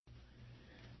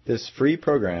This free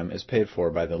program is paid for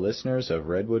by the listeners of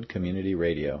Redwood Community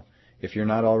Radio. If you're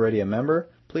not already a member,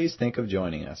 please think of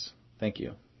joining us. Thank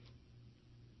you.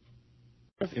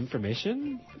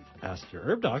 Information, Ask Your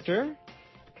Herb Doctor,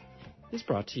 is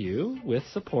brought to you with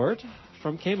support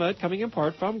from KMUD, coming in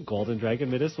part from Golden Dragon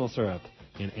Medicinal Syrup,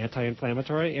 an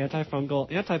anti-inflammatory, antifungal,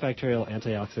 antibacterial,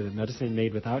 antioxidant medicine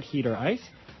made without heat or ice.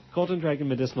 Golden Dragon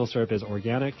Medicinal Syrup is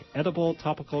organic, edible,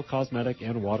 topical, cosmetic,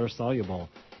 and water-soluble.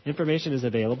 Information is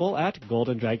available at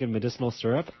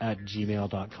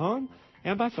goldendragonmedicinalsyrup@gmail.com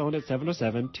and by phone at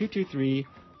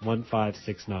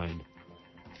 707-223-1569.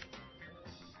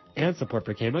 And support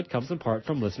for KMUD comes in part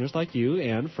from listeners like you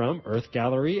and from Earth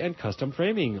Gallery and Custom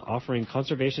Framing, offering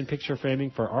conservation picture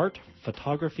framing for art,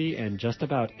 photography, and just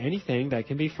about anything that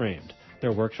can be framed.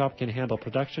 Their workshop can handle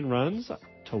production runs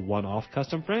to one-off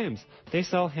custom frames. They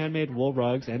sell handmade wool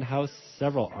rugs and house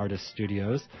several artist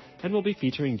studios, and will be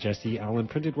featuring Jesse Allen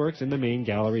printed works in the main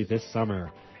gallery this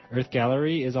summer. Earth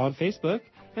Gallery is on Facebook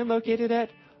and located at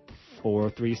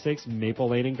 436 Maple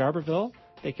Lane in Garberville.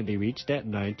 They can be reached at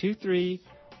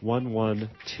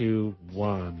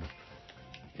 923-1121.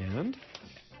 And,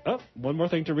 one more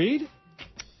thing to read.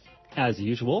 As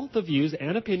usual, the views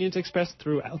and opinions expressed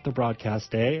throughout the broadcast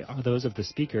day are those of the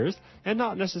speakers and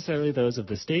not necessarily those of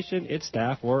the station, its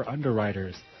staff, or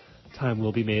underwriters. Time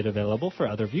will be made available for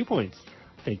other viewpoints.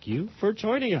 Thank you for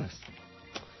joining us.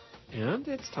 And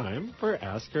it's time for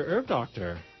Ask Your Herb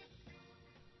Doctor.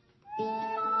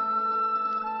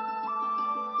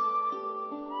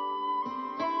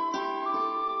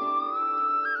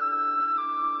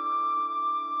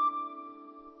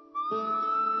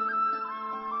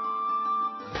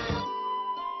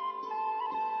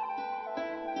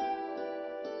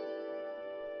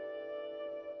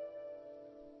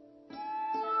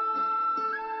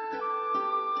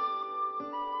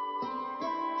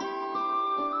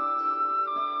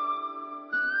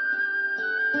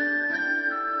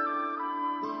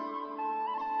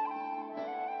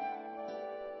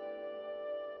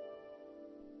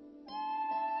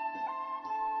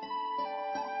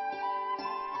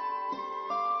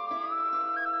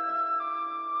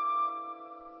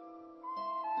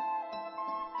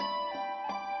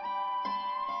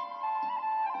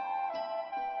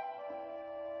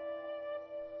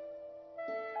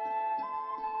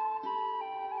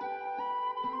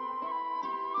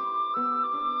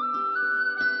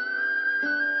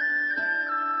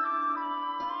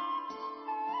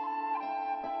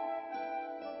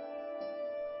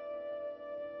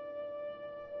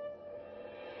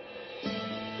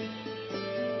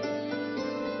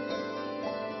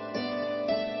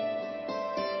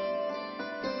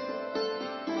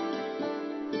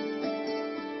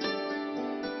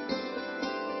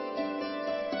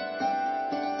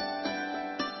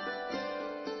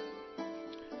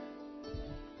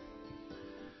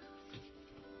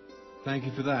 Thank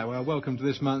you for that. Well, welcome to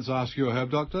this month's Ask Your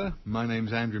Herb Doctor. My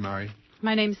name's Andrew Murray.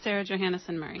 My name's Sarah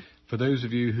Johannesson Murray. For those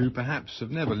of you who perhaps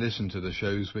have never listened to the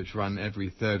shows which run every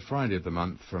third Friday of the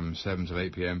month from 7 to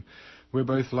 8 p.m., we're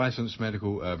both licensed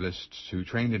medical herbalists who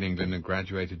trained in England and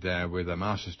graduated there with a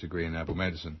master's degree in herbal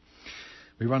medicine.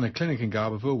 We run a clinic in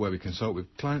Garberville where we consult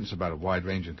with clients about a wide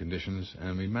range of conditions,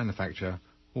 and we manufacture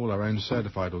all our own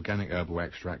certified organic herbal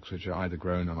extracts which are either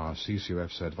grown on our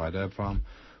CCOF certified herb farm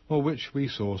or which we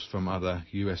source from other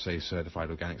USA certified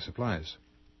organic suppliers.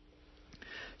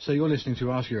 So you're listening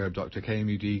to Ask Your Herb Doctor,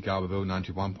 KMUD Garberville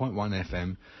 91.1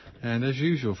 FM, and as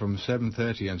usual from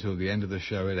 7:30 until the end of the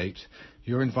show at 8,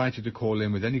 you're invited to call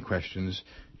in with any questions,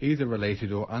 either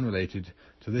related or unrelated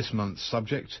to this month's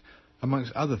subject,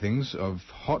 amongst other things of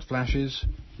hot flashes,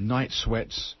 night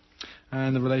sweats,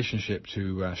 and the relationship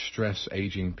to stress,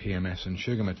 aging, PMS, and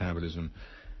sugar metabolism.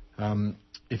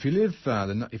 If you live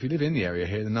in the area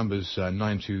here, the number's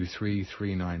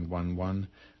 923-3911,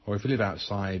 or if you live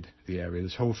outside the area, the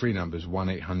toll-free number's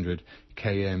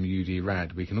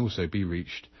 1-800-KMUD-RAD. We can also be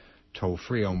reached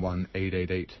toll-free on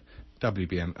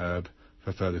 1-888-WBM-HERB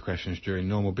for further questions during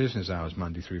normal business hours,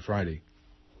 Monday through Friday.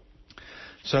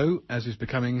 So, as is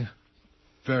becoming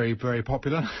very, very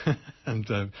popular, and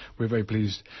we're very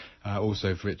pleased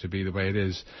also for it to be the way it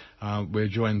is, we're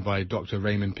joined by Dr.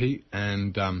 Raymond Peat,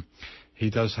 and he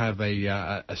does have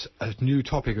a new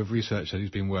topic of research that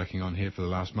he's been working on here for the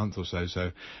last month or so.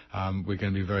 So we're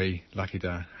going to be very lucky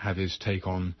to have his take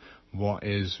on what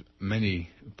is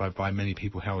by many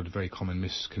people held a very common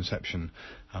misconception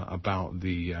about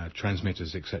the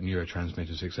transmitters,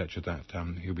 neurotransmitters, etc. that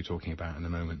he'll be talking about in a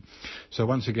moment. So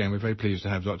once again, we're very pleased to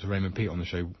have Dr. Raymond Peat on the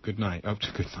show. Good night.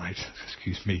 Good night.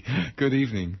 Excuse me. Good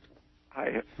evening.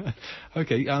 Hi.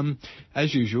 Okay.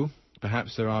 As usual,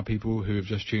 perhaps there are people who have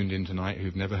just tuned in tonight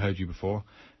who've never heard you before.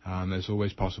 It's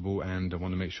always possible, and I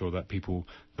want to make sure that people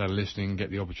that are listening get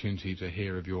the opportunity to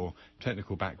hear of your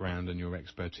technical background and your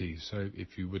expertise. So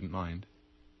if you wouldn't mind.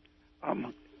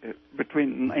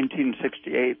 Between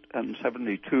 1968 and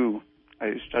 72,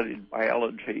 I studied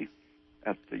biology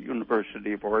at the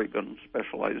University of Oregon,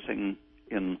 specializing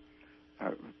in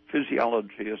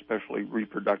physiology, especially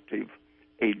reproductive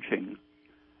aging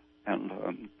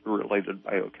and related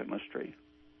biochemistry.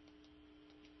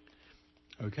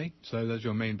 Okay, so that's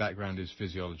your main background is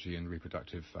physiology and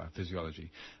reproductive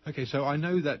physiology. Okay, so I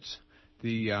know that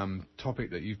the topic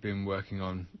that you've been working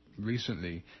on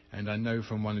recently, and I know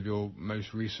from one of your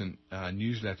most recent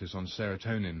newsletters on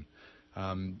serotonin,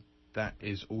 that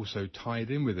is also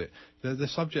tied in with it. The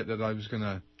subject that I was going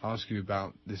to ask you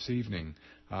about this evening,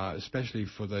 especially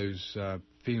for those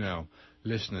female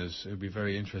listeners who would be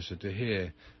very interested to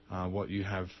hear what you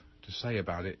have to say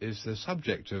about it, is the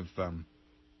subject of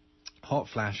hot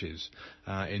flashes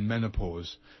in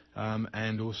menopause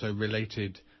and also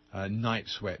related night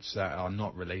sweats that are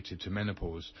not related to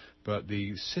menopause, but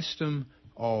the system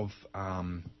of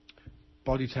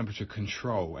body temperature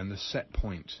control and the set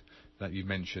point that you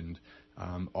mentioned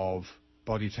of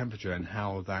body temperature and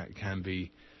how that can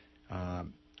be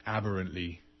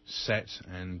aberrantly set,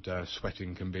 and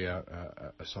sweating can be a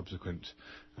subsequent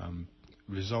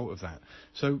result of that.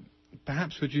 So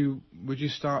perhaps would you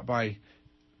start by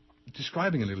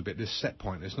describing a little bit this set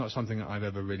point? It's not something that I've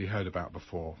ever really heard about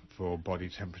before for body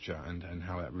temperature and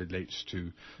how that relates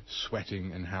to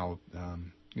sweating, and how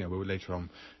we'll later on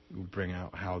we'll bring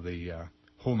out how the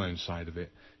hormone side of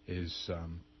it is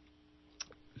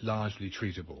largely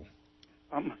treatable.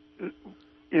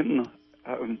 In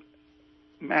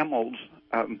mammals,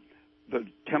 the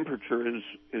temperature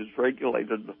is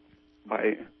regulated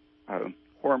by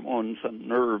hormones and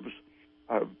nerves,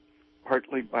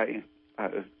 partly by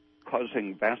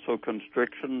causing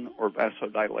vasoconstriction or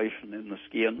vasodilation in the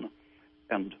skin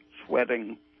and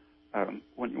sweating.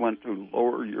 When you want to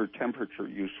lower your temperature,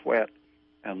 you sweat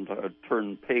and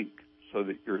turn pink so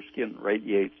that your skin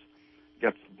radiates,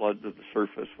 gets the blood to the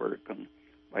surface where it can,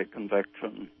 by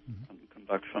convection and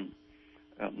conduction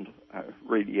and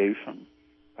radiation,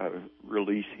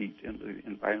 release heat into the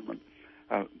environment.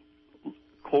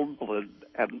 Cold-blooded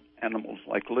animals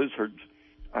like lizards,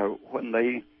 when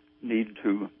they need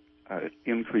to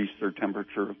increase their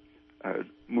temperature,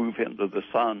 move into the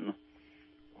sun,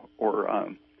 or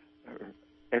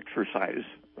exercise,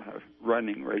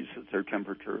 running raises their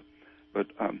temperature. But,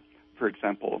 for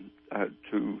example,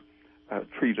 to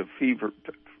treat a fever,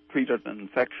 treat an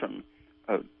infection,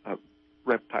 a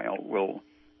reptile will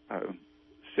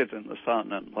sit in the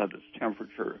sun and let its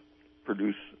temperature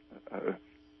produce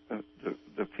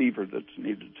the fever that's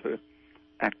needed to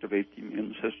activate the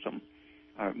immune system.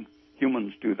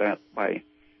 Humans do that by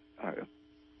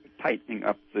tightening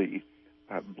up the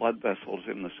blood vessels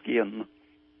in the skin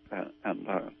and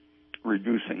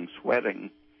reducing sweating,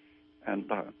 and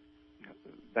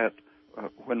that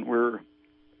when we're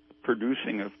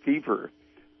producing a fever,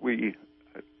 we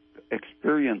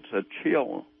experience a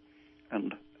chill,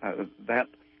 and that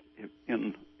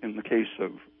in the case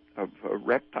of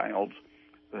reptiles,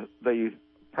 they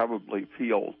probably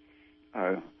feel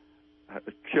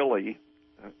chilly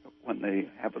when they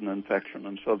have an infection,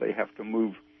 and so they have to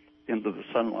move into the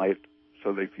sunlight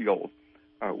so they feel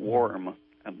warm,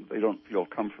 and they don't feel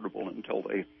comfortable until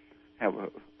they have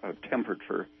a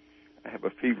temperature, have a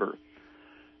fever.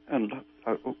 And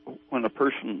when a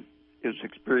person is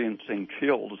experiencing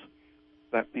chills,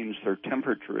 that means their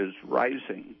temperature is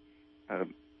rising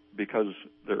because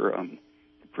they're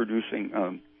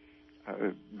producing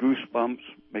goosebumps,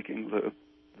 making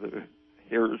the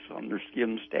hairs on their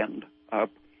skin stand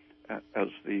up as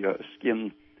the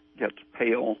skin gets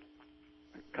pale,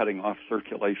 cutting off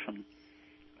circulation.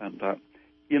 And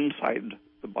inside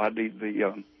the body,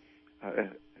 the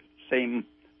same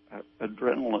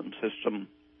adrenaline system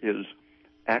is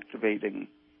activating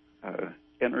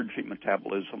energy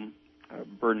metabolism,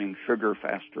 burning sugar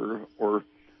faster, or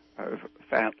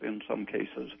fat in some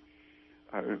cases,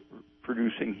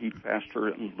 producing heat faster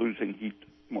and losing heat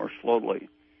more slowly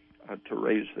to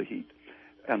raise the heat.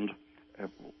 And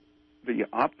the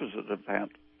opposite of that,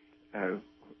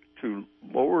 to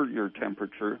lower your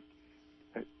temperature,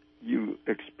 you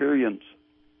experience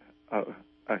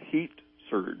a heat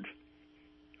surge.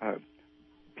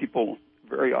 People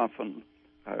very often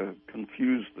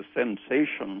confuse the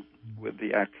sensation with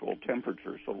the actual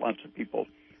temperature. So lots of people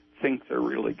think they're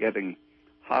really getting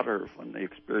hotter when they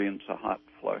experience a hot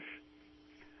flush.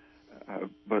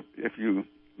 But if you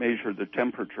measure the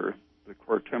temperature, the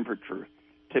core temperature,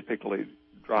 typically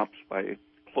drops by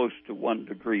close to 1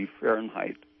 degree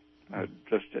Fahrenheit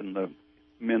just in the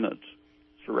minutes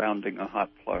surrounding a hot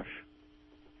flush.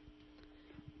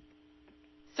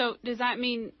 So does that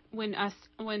mean when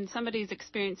somebody's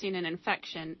experiencing an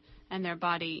infection and their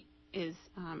body is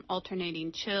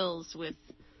alternating chills with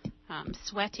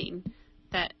sweating,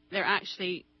 that their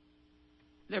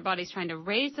body's trying to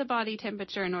raise the body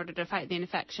temperature in order to fight the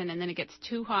infection, and then it gets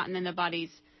too hot, and then the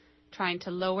body's trying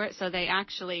to lower it, so they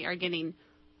actually are getting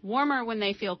warmer when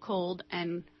they feel cold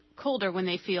and colder when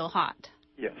they feel hot?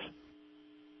 Yes.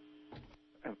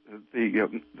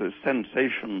 The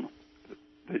sensation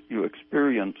that you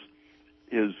experience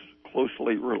is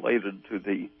closely related to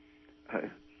the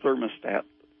thermostat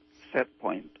set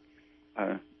point.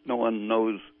 No one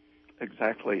knows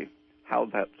exactly how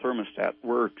that thermostat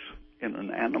works in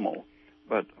an animal,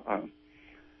 but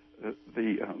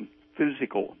the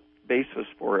physical basis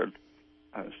for it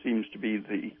seems to be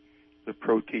the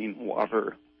protein,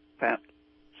 water, fat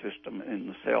system in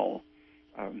the cell.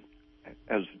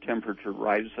 As the temperature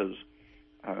rises,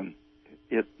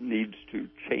 it needs to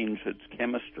change its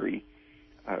chemistry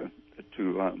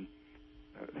to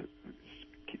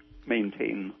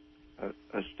maintain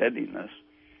a steadiness.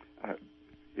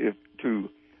 If to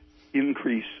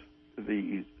increase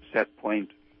the set point,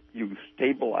 you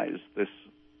stabilize this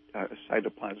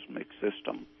cytoplasmic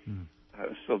system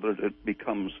so that it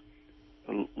becomes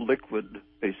a liquid,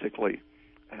 basically,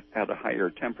 at a higher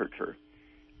temperature.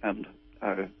 And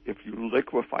if you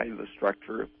liquefy the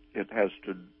structure, it has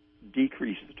to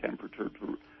decrease the temperature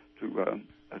to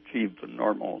achieve the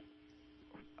normal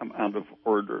amount of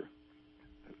order.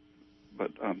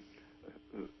 But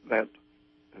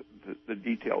the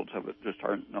details of it just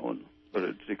aren't known, but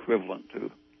it's equivalent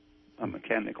to a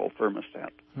mechanical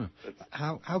thermostat.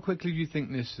 How quickly do you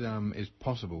think this is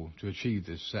possible to achieve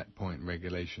this set point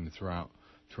regulation throughout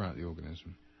the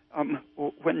organism?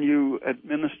 When you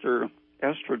administer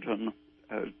estrogen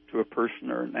to a person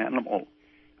or an animal,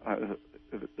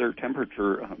 their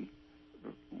temperature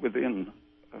within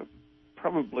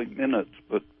probably minutes,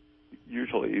 but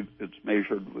usually it's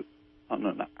measured on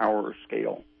an hour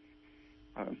scale.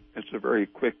 It's a very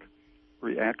quick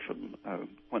reaction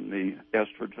when the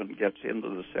estrogen gets into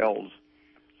the cells,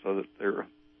 so that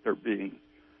they're being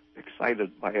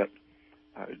excited by it.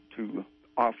 To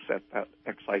offset that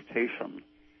excitation,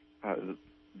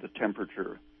 the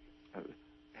temperature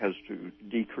has to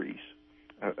decrease.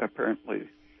 Apparently,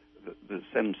 the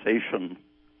sensation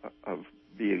of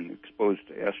being exposed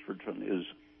to estrogen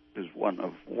is one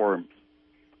of warmth,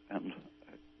 and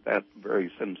that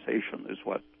very sensation is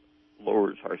what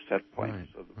lowers our set point,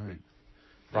 so that we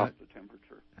drop the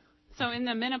temperature. So in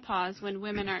the menopause, when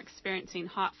women are experiencing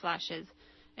hot flashes,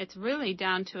 it's really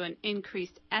down to an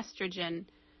increased estrogen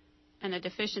and a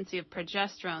deficiency of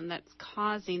progesterone that's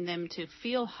causing them to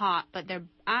feel hot, but their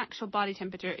actual body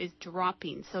temperature is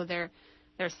dropping. So their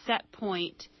set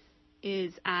point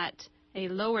is at a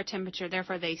lower temperature,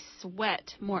 therefore they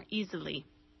sweat more easily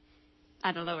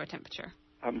at a lower temperature.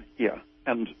 Yeah,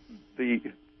 and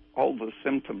all the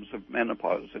symptoms of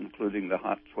menopause, including the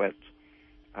hot sweats,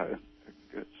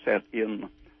 set in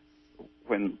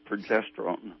when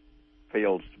progesterone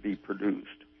fails to be produced.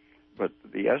 But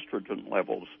the estrogen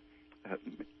levels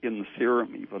in the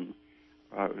serum even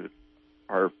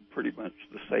are pretty much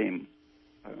the same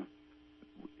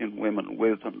in women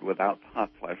with and without hot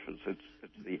flashes. It's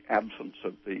the absence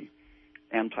of the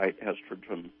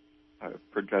anti-estrogen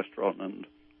progesterone and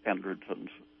androgens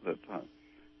that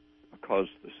cause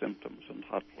the symptoms and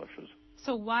hot flashes.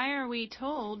 So why are we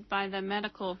told by the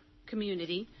medical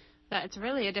community that it's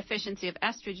really a deficiency of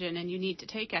estrogen and you need to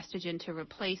take estrogen to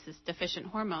replace this deficient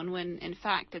hormone, when in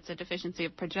fact it's a deficiency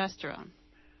of progesterone?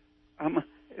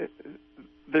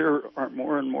 There are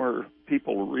more and more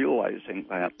people realizing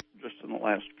that. Just in the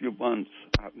last few months,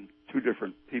 2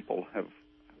 different people have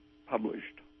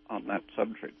published on that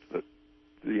subject, that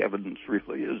the evidence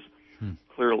really is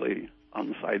clearly on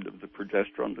the side of the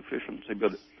progesterone deficiency.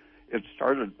 But it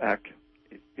started back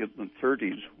in the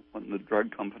 30s when the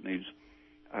drug companies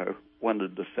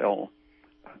wanted to sell,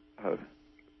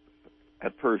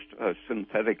 at first, a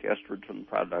synthetic estrogen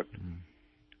product.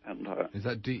 And is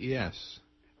that DES?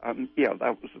 Yeah,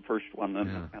 that was the first one.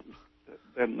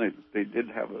 And then they did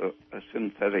have a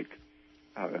synthetic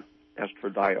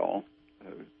estradiol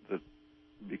that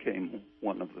became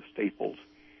one of the staples.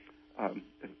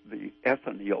 The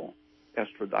ethinyl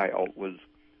estradiol was,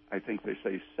 I think they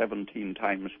say, 17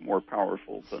 times more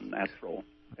powerful than natural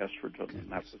estrogen,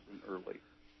 and that was an early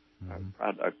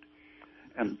product.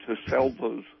 And to sell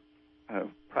those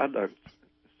products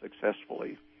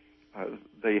successfully,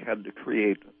 they had to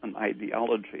create an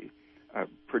ideology.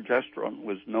 Progesterone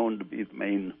was known to be the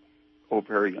main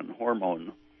ovarian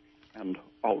hormone, and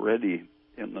already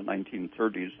in the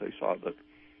 1930s they saw that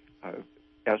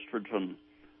estrogen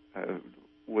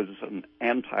was an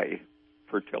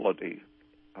anti-fertility,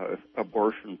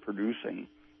 abortion-producing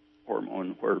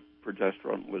hormone, where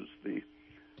progesterone was the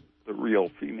real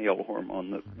female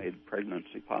hormone that made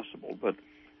pregnancy possible. But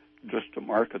just to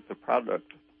market the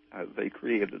product, they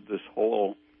created this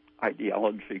whole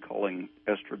ideology calling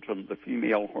estrogen the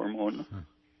female hormone,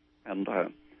 and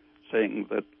saying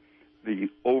that the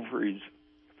ovaries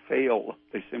fail.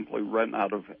 They simply run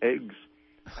out of eggs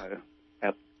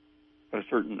at a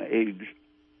certain age,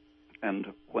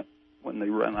 and when they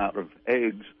run out of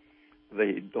eggs,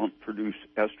 they don't produce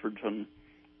estrogen,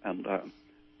 and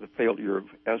the failure of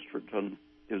estrogen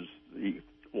is the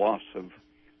loss of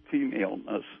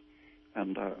femaleness.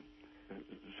 And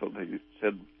so they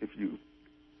said if you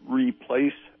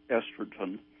replace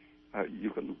estrogen,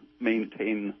 you can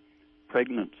maintain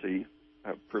pregnancy,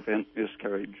 prevent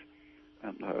miscarriage,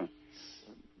 and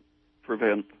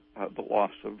prevent the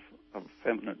loss of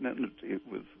femininity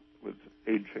with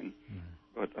aging.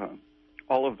 But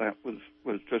all of that was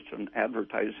just an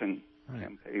advertising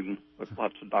campaign, but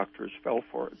lots of doctors fell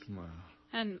for it. Wow.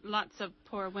 And lots of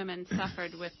poor women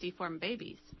suffered with deformed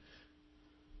babies.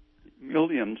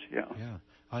 Millions, yeah. Yeah.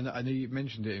 I know you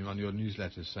mentioned it on your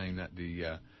newsletter, saying that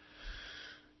the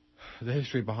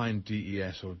history behind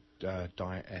DES, or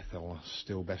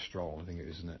diethylstilbestrol, I think it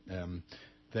is, isn't it?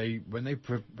 When they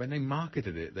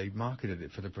marketed it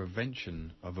for the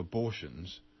prevention of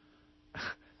abortions,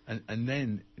 and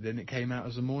then it came out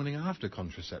as the morning after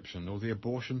contraception, or the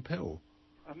abortion pill.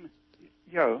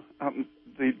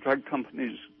 The drug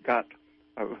companies got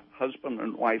a husband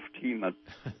and wife team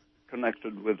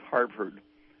connected with Harvard,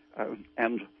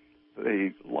 and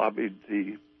they lobbied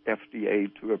the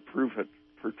FDA to approve it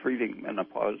for treating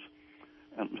menopause,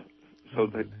 and so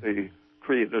they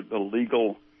created a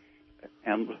legal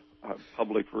and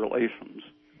public relations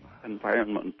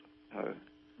environment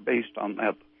based on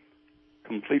that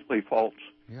completely false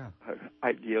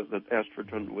idea that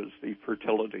estrogen was the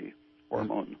fertility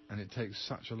hormone. And it takes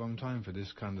such a long time for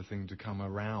this kind of thing to come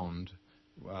around,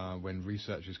 when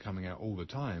research is coming out all the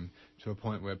time, to a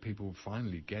point where people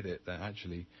finally get it, that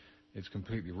actually it's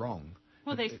completely wrong.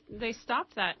 Well, they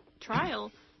stopped that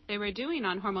trial they were doing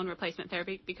on hormone replacement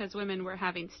therapy because women were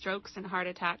having strokes and heart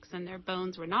attacks and their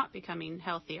bones were not becoming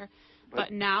healthier.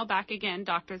 But now, back again,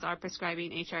 doctors are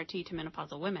prescribing HRT to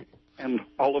menopausal women. And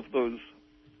all of those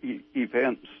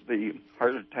events, the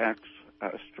heart attacks,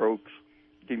 strokes,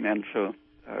 dementia,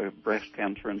 breast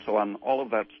cancer, and so on, all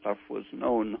of that stuff was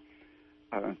known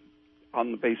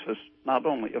on the basis not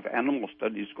only of animal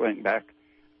studies going back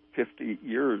 50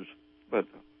 years, but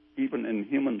even in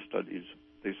human studies.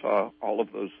 They saw all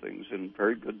of those things in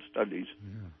very good studies.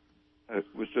 Yeah. It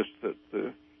was just that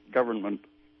the government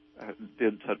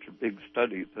did such a big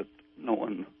study that no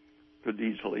one could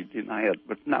easily deny it.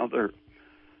 But now they're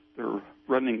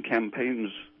running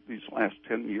campaigns these last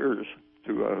 10 years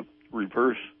to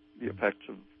reverse the effects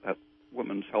of that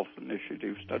Women's Health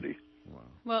Initiative study. Wow.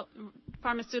 Well,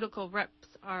 pharmaceutical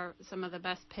reps are some of the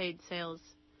best paid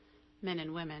salesmen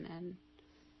and women, and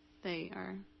they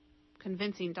are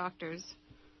convincing doctors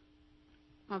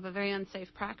of a very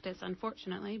unsafe practice,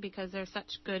 unfortunately, because they're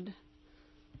such good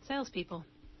salespeople.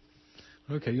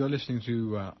 Okay, you're listening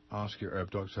to Ask Your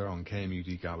Herb Doctor on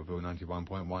KMUD Garberville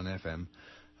 91.1 FM.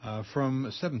 From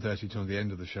 7:30 till the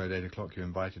end of the show at 8 o'clock, you're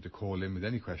invited to call in with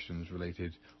any questions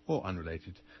related or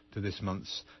unrelated to this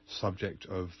month's subject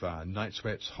of night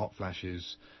sweats, hot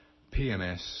flashes,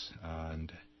 PMS,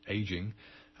 and aging,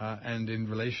 and in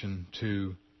relation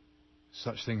to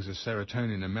such things as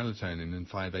serotonin and melatonin and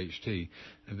 5-HT,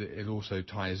 it also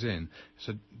ties in.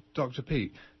 So, Dr.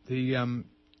 Peat, the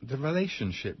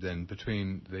relationship then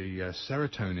between the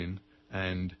serotonin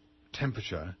and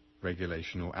temperature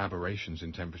regulation, or aberrations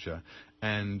in temperature,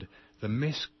 and the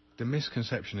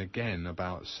misconception again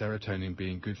about serotonin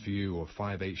being good for you, or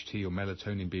 5-HT or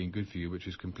melatonin being good for you, which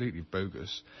is completely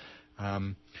bogus.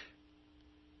 And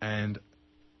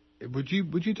would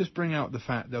you just bring out the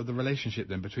fact that the relationship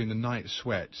then between the night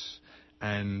sweats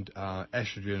and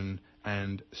estrogen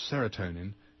and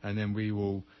serotonin, and then we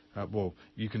will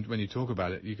you can, when you talk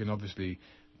about it, you can obviously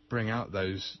bring out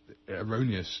those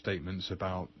erroneous statements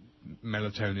about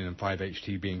melatonin and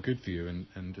 5-HT being good for you,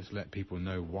 and just let people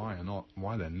know why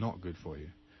they're not good for you.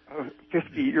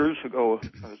 50 years ago,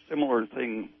 a similar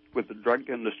thing with the drug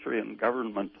industry and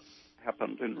government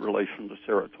happened in relation to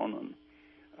serotonin.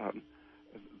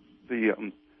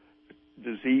 The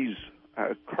disease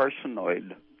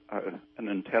carcinoid an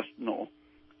intestinal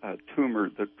tumor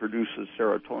that produces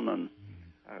serotonin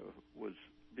was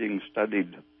being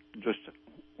studied just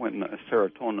when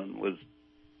serotonin was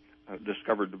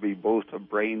discovered to be both a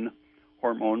brain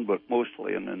hormone but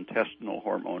mostly an intestinal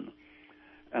hormone.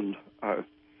 And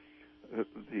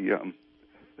the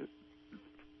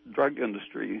drug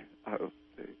industry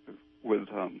with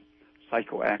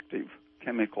psychoactive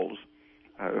chemicals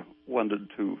wanted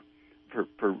to,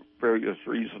 for various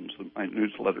reasons that my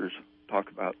newsletters talk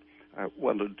about,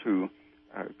 wanted to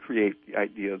create the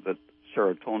idea that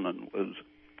serotonin was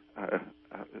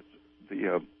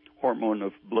the hormone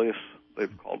of bliss,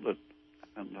 they've called it,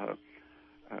 and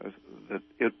that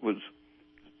it was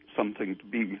something to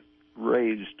be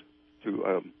raised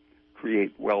to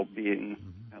create well-being,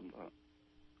 and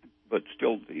but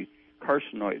still the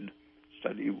carcinoid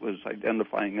study was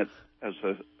identifying it as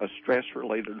a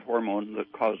stress-related hormone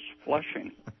that caused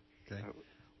flushing. Okay.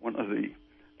 One of the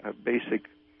basic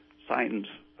signs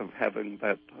of having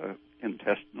that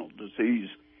intestinal disease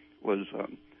was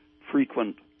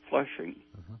frequent flushing,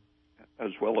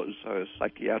 as well as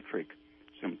psychiatric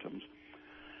symptoms.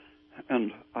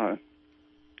 And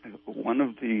one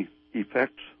of the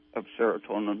effects of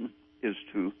serotonin is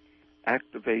to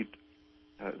activate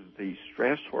the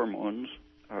stress hormones,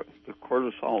 the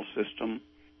cortisol system,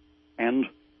 and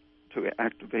to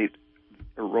activate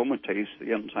aromatase,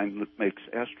 the enzyme that makes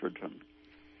estrogen.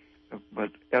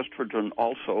 But estrogen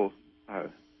also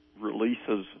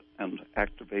releases and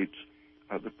activates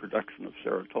the production of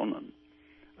serotonin.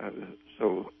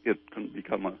 So it can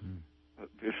become a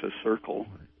vicious circle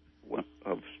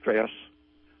of stress,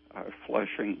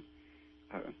 flushing,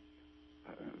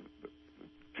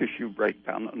 tissue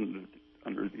breakdown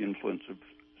under the influence of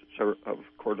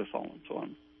cortisol and so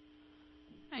on.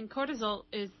 And cortisol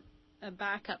is a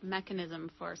backup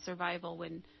mechanism for survival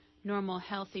when normal,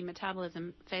 healthy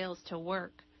metabolism fails to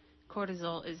work.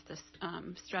 Cortisol is the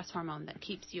stress hormone that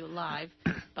keeps you alive,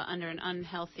 but under an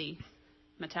unhealthy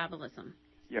metabolism.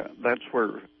 Yeah, that's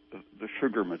where the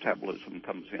sugar metabolism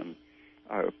comes in.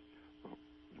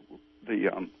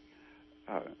 The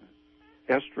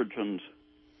estrogen's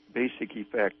basic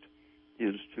effect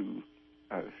is to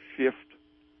shift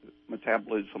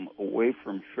metabolism away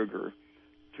from sugar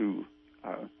to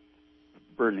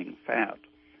burning fat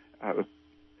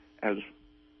as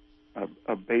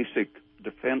a basic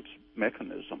defense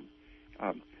mechanism.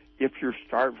 If you're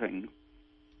starving,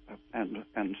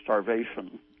 and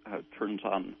starvation turns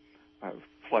on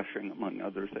flushing, among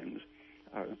other things,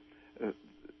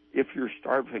 if you're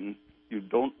starving, you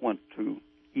don't want to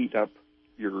eat up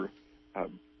your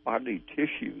body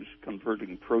tissues,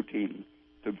 converting protein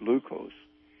to glucose.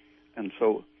 And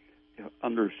so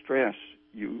under stress,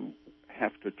 you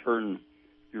have to turn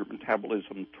your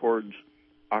metabolism towards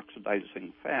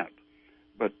oxidizing fat.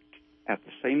 But at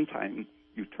the same time,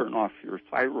 you turn off your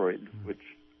thyroid, which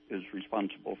is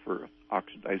responsible for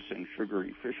oxidizing sugar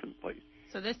efficiently.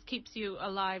 So this keeps you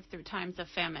alive through times of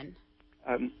famine.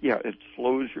 Yeah, it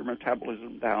slows your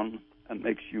metabolism down and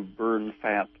makes you burn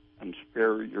fat and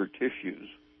spare your tissues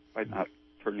by not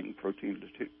turning protein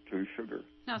to sugar.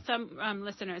 Now, some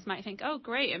listeners might think, oh,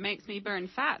 great, it makes me burn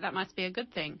fat. That must be a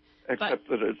good thing. Except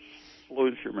that it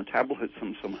slows your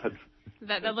metabolism so much.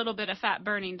 That a little bit of fat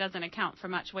burning doesn't account for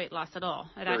much weight loss at all.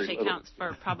 It actually counts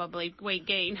for probably weight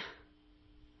gain.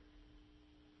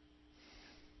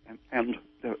 And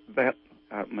that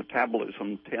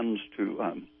metabolism tends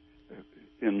to,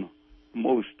 in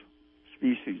most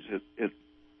species, it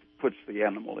puts the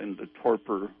animal into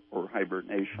torpor or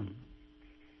hibernation.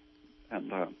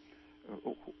 And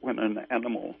when an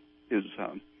animal is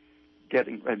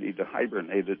getting ready to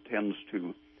hibernate, it tends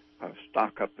to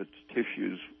stock up its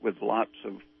tissues with lots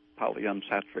of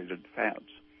polyunsaturated fats.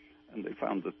 And they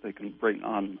found that they can bring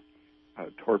on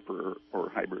torpor or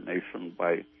hibernation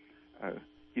by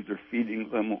either feeding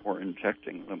them or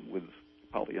injecting them with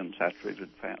polyunsaturated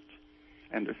fats.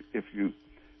 And if you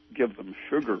give them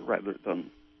sugar rather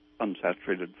than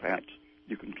unsaturated fats,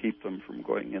 you can keep them from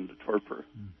going into torpor.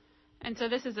 And so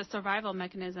this is a survival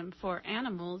mechanism for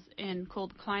animals in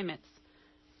cold climates,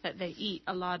 that they eat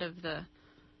a lot of the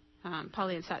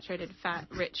polyunsaturated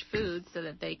fat-rich foods so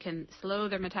that they can slow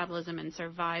their metabolism and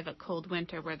survive a cold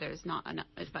winter where there's not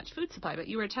as much food supply. But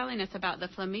you were telling us about the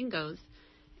flamingos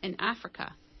in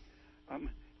Africa.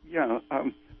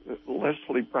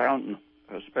 Leslie Brown,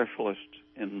 a specialist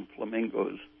in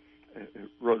flamingos,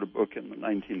 wrote a book in the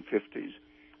 1950s,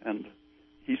 and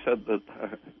he said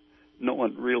that no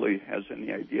one really has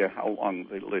any idea how long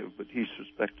they live, but he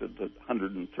suspected that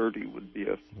 130 would be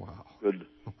a good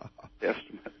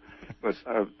estimate. But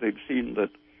they've seen that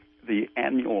the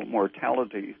annual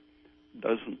mortality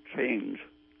doesn't change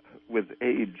with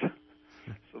age,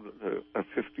 so that a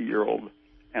 50-year-old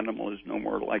animal is no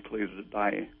more likely to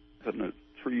die than a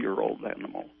 3-year-old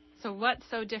animal. So what's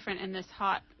so different in this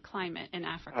hot climate in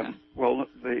Africa? Well,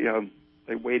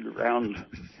 they wade around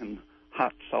in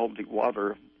hot, salty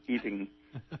water eating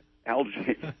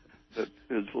algae that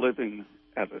is living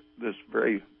at this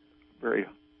very, very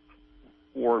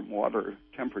warm water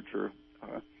temperature.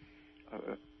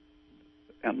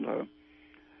 And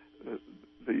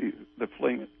the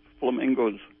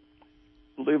flamingos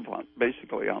live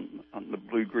basically on the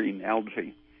blue-green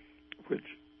algae, which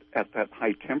at that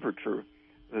high temperature,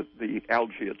 the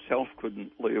algae itself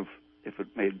couldn't live if it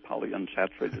made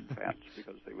polyunsaturated fats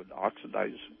because they would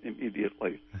oxidize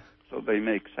immediately. So they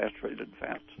make saturated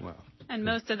fats. Wow. And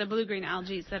most of the blue-green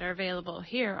algae that are available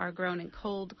here are grown in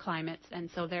cold climates, and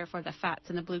so therefore the fats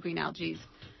in the blue-green algae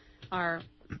are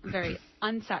very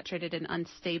unsaturated and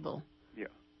unstable. Yeah.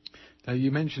 Now,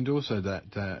 you mentioned also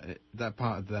that that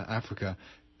part of Africa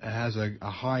has a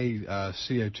high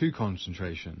CO2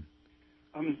 concentration.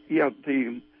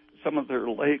 Some of their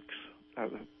lakes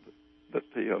that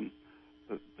the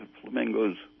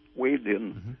flamingos wade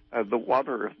in, the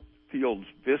water feels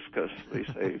viscous, they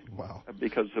say, Wow.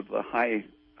 Because of the high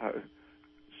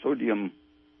sodium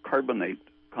carbonate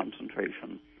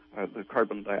concentration. The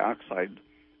carbon dioxide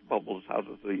bubbles out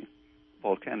of the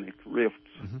volcanic rifts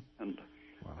and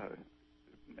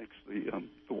makes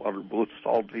the water both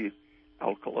salty,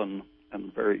 alkaline,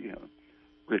 and very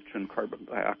rich in carbon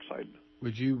dioxide.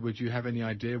 Would you have any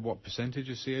idea what percentage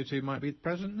of CO2 might be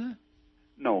present there?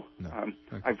 No.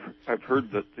 Okay. I've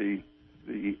heard that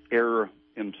the air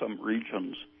in some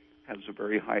regions has a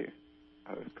very high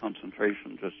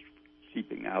concentration just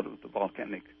seeping out of the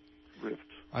volcanic rifts.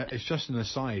 It's just an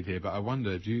aside here, but I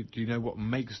wonder, do you know what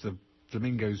makes the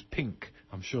flamingos pink?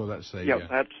 I'm sure that's a...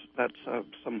 That's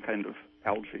some kind of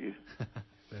algae.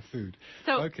 Their food.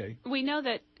 So okay. We know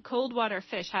that cold water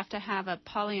fish have to have a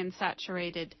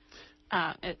polyunsaturated,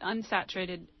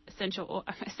 unsaturated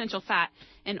essential fat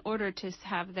in order to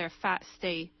have their fat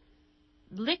stay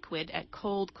liquid at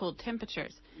cold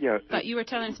temperatures. Yeah. But you were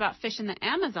telling us about fish in the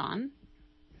Amazon.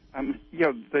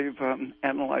 They've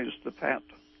analyzed the fat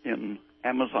in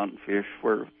Amazon fish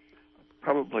where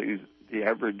probably the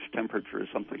average temperature is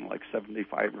something like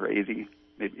 75 or 80,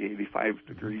 maybe 85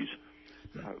 degrees,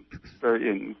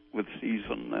 varying with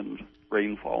season and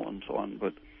rainfall and so on,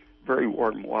 but very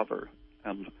warm water.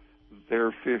 And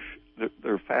their fish,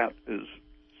 their fat is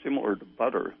similar to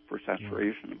butter for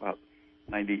saturation, about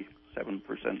 97%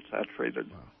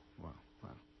 saturated.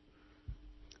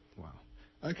 Wow.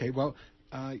 Okay, well,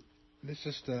 let's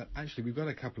just, actually, we've got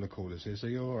a couple of callers here. So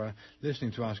you're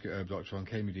listening to Ask Your Herb Doctor on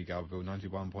KMD Garberville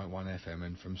 91.1 FM,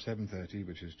 and from 7:30,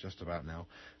 which is just about now,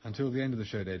 until the end of the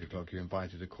show at 8 o'clock, you're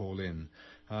invited to call in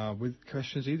with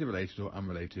questions either related or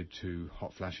unrelated to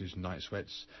hot flashes and night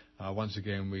sweats. Once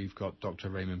again, we've got Dr.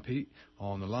 Raymond Peat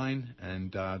on the line,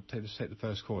 and let's take the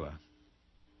first caller.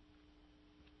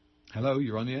 Hello,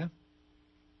 you're on the air?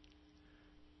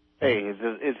 Hey, is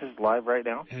this live right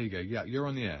now? Here you go. Yeah, you're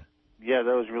on the air. Yeah,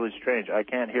 that was really strange. I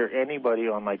can't hear anybody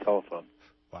on my telephone.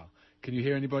 Wow. Can you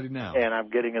hear anybody now? And I'm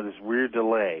getting this weird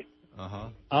delay.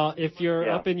 If you're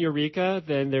up in Eureka,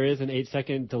 then there is an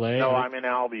 8-second delay. No, I'm in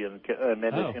Albion,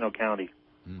 Mendocino County.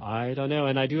 I don't know,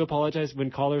 and I do apologize when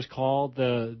callers call.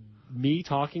 Me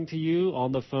talking to you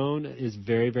on the phone is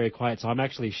very, very quiet, so I'm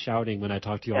actually shouting when I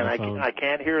talk to you on the phone. I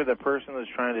can't hear the person that's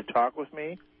trying to talk with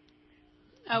me.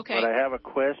 Okay. But I have a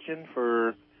question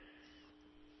for...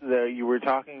 You were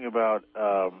talking about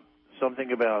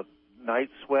something about night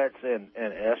sweats and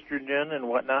estrogen and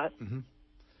whatnot.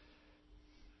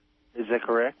 Is that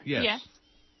correct? Yes.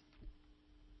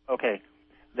 Okay.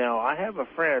 Now, I have a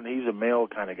friend, he's a male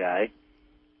kind of guy,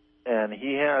 and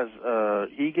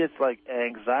he gets like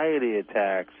anxiety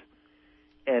attacks,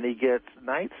 and he gets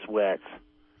night sweats,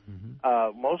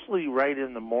 mostly right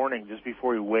in the morning just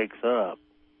before he wakes up.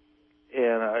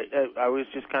 And I was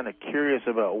just kind of curious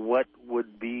about what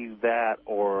would be that,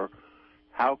 or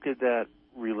how could that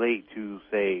relate to,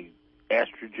 say,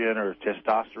 estrogen or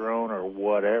testosterone or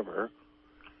whatever.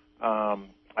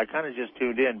 I kind of just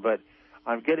tuned in, but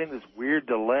I'm getting this weird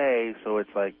delay, so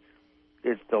it's like,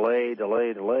 it's delay.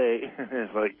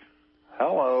 It's like,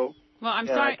 hello. Well, I'm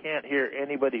sorry. I can't hear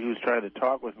anybody who's trying to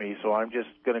talk with me, so I'm just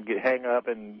going to hang up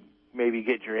and maybe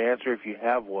get your answer if you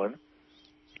have one.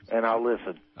 And I'll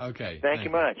listen. Okay. Thank you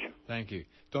much. Thank you.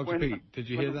 Dr. Peat, did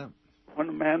you hear that? When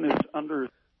a man is under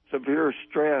severe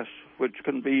stress, which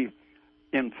can be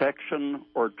infection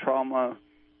or trauma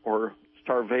or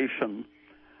starvation,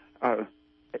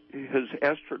 his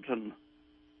estrogen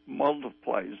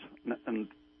multiplies and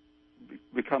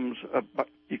becomes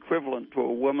equivalent to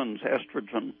a woman's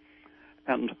estrogen.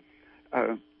 And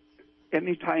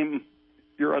anytime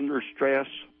you're under stress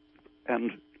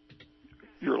and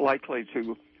you're likely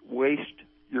to waste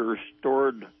your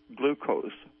stored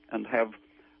glucose and have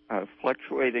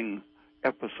fluctuating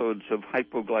episodes of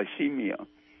hypoglycemia.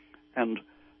 And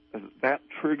that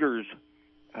triggers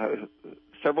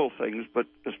several things, but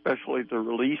especially the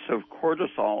release of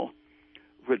cortisol,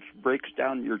 which breaks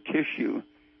down your tissue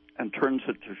and turns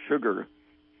it to sugar.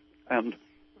 And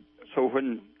so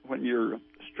when your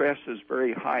stress is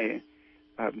very high,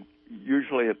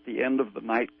 usually at the end of the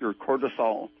night, your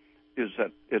cortisol is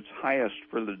at its highest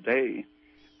for the day.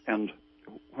 And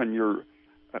when you're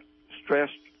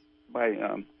stressed by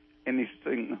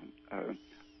anything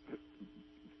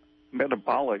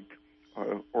metabolic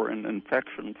or an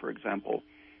infection, for example,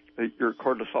 your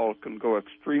cortisol can go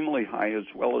extremely high as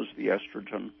well as the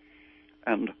estrogen.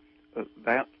 And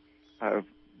that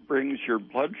brings your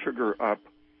blood sugar up,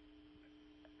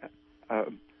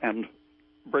 and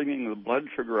bringing the blood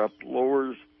sugar up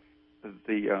lowers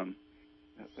the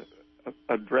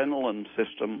adrenaline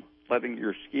system, letting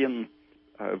your skin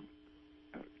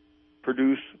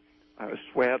produce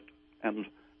sweat and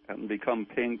become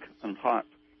pink and hot.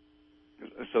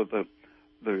 So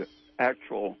the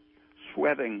actual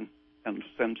sweating and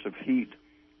sense of heat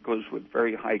goes with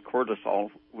very high cortisol,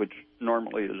 which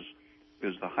normally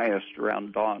is the highest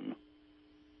around dawn.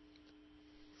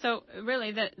 So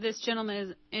really, this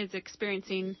gentleman is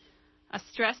experiencing a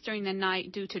stress during the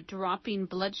night due to dropping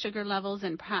blood sugar levels,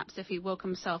 and perhaps if he woke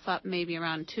himself up maybe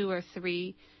around 2 or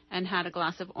 3 and had a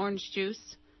glass of orange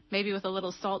juice, maybe with a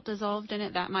little salt dissolved in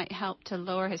it, that might help to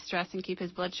lower his stress and keep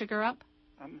his blood sugar up?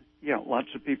 Yeah, lots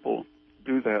of people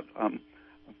do that.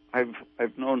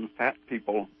 I've known fat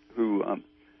people who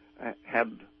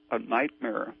had a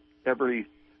nightmare every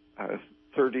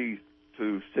 30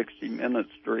 to 60 minutes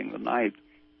during the night,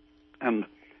 and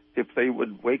if they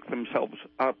would wake themselves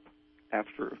up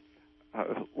after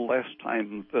less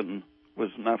time than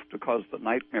was enough to cause the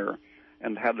nightmare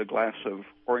and had a glass of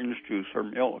orange juice or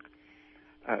milk,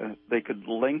 they could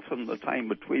lengthen the time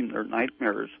between their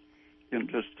nightmares in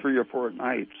just 3 or 4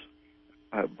 nights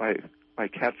by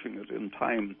catching it in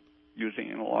time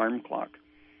using an alarm clock.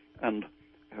 And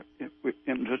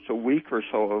in just a week or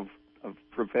so of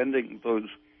preventing those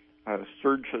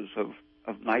surges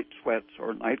of night sweats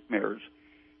or nightmares,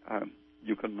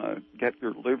 you can get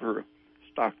your liver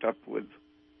stocked up with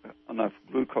enough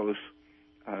glucose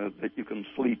that you can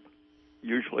sleep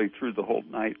usually through the whole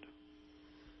night.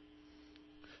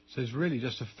 So it's really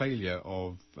just a failure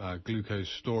of glucose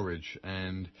storage,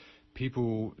 and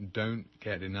people don't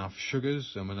get enough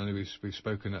sugars. And I know we've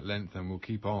spoken at length, and we'll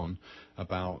keep on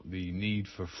about the need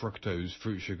for fructose,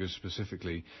 fruit sugars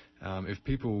specifically. If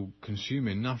people consume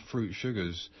enough fruit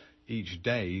sugars each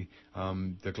day,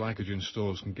 the glycogen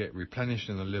stores can get replenished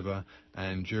in the liver,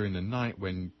 and during the night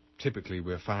when typically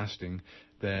we're fasting,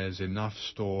 there's enough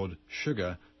stored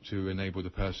sugar to enable the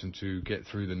person to get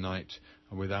through the night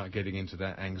without getting into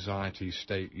that anxiety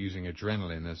state, using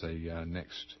adrenaline as a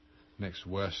next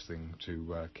worst thing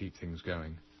to keep things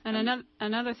going. And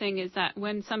another thing is that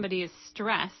when somebody is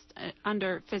stressed,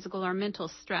 under physical or mental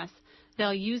stress,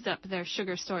 they'll use up their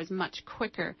sugar stores much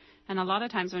quicker. And a lot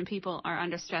of times when people are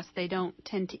under stress, they don't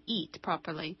tend to eat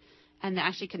properly, and they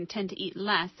actually can tend to eat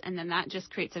less, and then that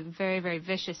just creates a very, very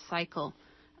vicious cycle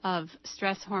of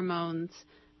stress hormones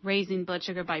raising blood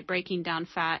sugar by breaking down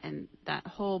fat, and that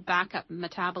whole backup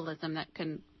metabolism that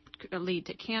can lead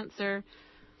to cancer,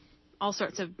 all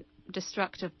sorts of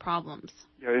destructive problems.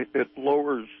 Yeah, it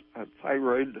lowers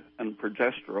thyroid and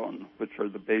progesterone, which are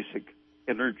the basic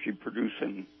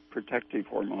energy-producing protective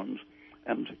hormones.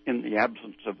 And in the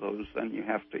absence of those, then you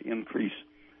have to increase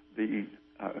the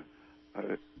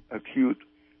acute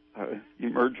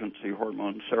emergency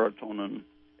hormones, serotonin,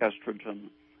 estrogen,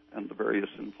 and the various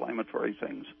inflammatory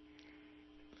things.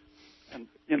 And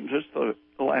in just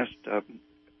the last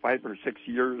 5 or 6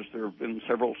 years, there have been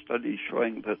several studies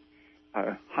showing that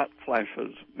hot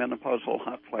flashes, menopausal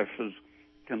hot flashes,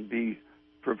 can be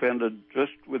prevented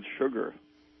just with sugar.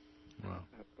 Wow.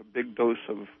 A big dose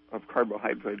of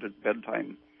carbohydrate at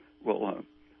bedtime will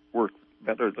work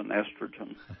better than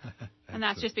estrogen. And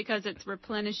that's just because it's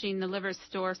replenishing the liver's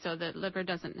store, so the liver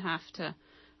doesn't have to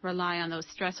rely on those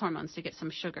stress hormones to get some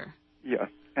sugar. Yeah,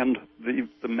 and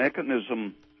the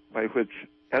mechanism by which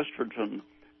estrogen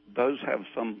does have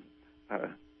some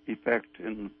effect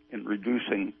in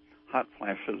reducing hot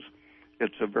flashes,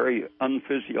 it's a very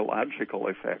unphysiological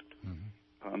effect.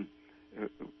 Mm-hmm.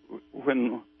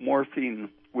 When morphine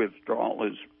withdrawal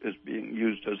is being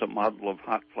used as a model of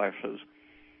hot flashes,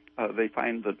 they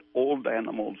find that old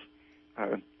animals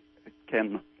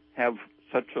can have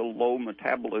such a low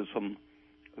metabolism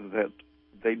that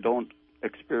they don't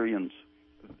experience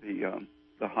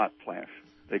the hot flash.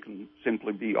 They can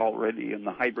simply be already in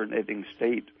the hibernating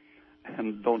state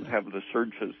and don't have the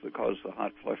surges that cause the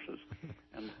hot flushes.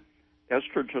 And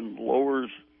estrogen lowers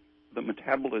the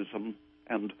metabolism,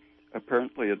 and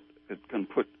apparently it can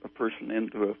put a person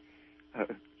into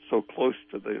so close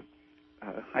to the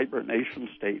hibernation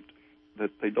state that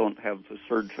they don't have the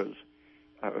surges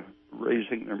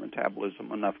raising their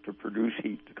metabolism enough to produce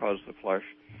heat to cause the flush.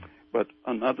 But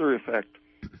another effect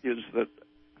is that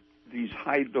these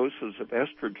high doses of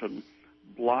estrogen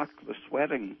block the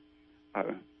sweating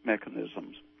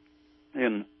mechanisms.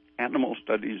 In animal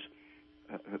studies,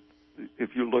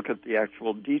 if you look at the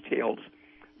actual details,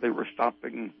 they were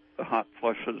stopping the hot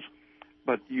flushes,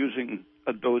 but using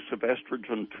a dose of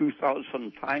estrogen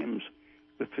 2,000 times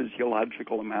the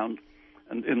physiological amount.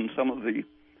 And in some of the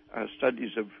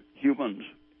studies of humans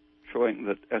showing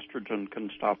that estrogen can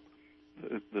stop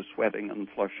the sweating and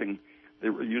flushing, they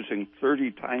were using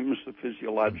 30 times the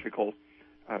physiological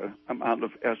amount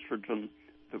of estrogen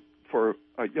for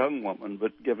a young woman,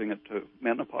 but giving it to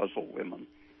menopausal women.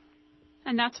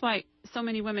 And that's why so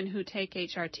many women who take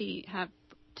HRT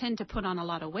tend to put on a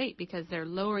lot of weight, because they're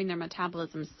lowering their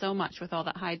metabolism so much with all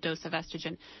that high dose of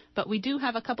estrogen. But we do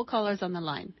have a couple callers on the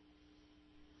line.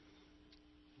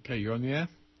 Okay, you're on the air.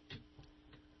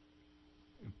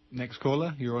 Next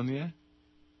caller, you're on the air.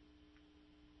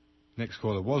 Next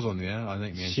caller was on the air. I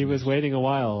think she was waiting a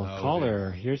while. Oh, Caller,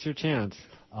 okay. Here's your chance.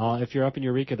 If you're up in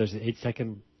Eureka, there's an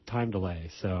 8-second time delay,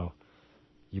 so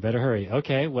you better hurry.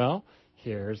 Okay, well,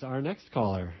 here's our next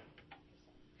caller.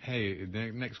 Hey,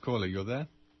 next caller, you're there?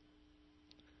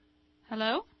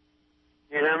 Hello?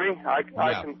 You hear me? I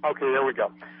can. Okay, there we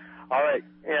go. All right,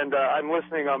 and I'm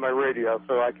listening on my radio,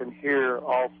 so I can hear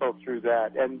also through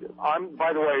that. And I'm,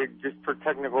 by the way, just for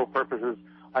technical purposes,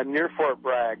 I'm near Fort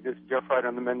Bragg. This is Jeff Wright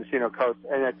on the Mendocino coast,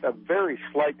 and it's a very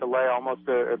slight delay, almost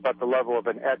about the level of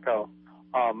an echo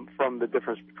from the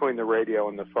difference between the radio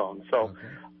and the phone. So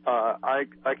I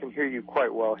can hear you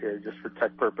quite well here, just for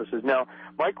tech purposes. Now,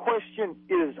 my question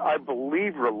is, I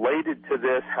believe, related to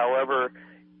this. However,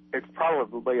 it's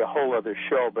probably a whole other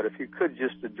show, but if you could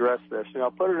just address this, and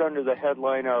I'll put it under the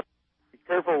headline of, be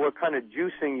careful what kind of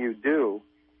juicing you do,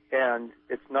 and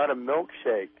it's not a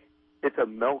milkshake, it's a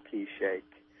milky shake.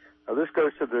 Now, this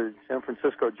goes to the San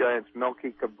Francisco Giants'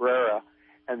 Melky Cabrera,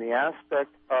 and the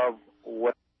aspect of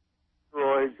what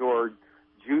steroids or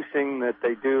juicing that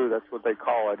they do, that's what they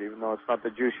call it, even though it's not the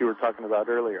juice you were talking about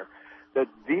earlier, that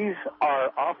these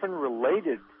are often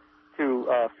related to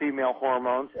female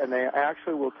hormones, and they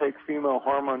actually will take female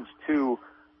hormones to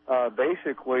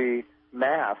basically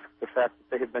mask the fact that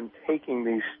they have been taking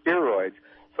these steroids.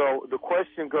 So the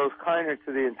question goes kind of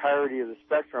to the entirety of the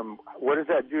spectrum. What does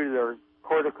that do to their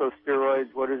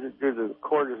corticosteroids? What does it do to the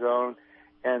cortisone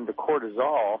and the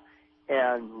cortisol?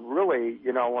 And really,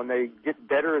 you know, when they get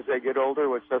better as they get older,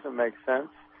 which doesn't make sense,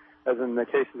 as in the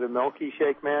case of the Milky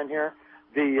Shake man here,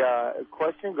 the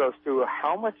question goes to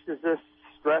how much does this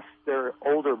stress their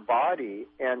older body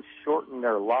and shorten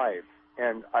their life?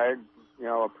 And I,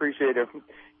 appreciate if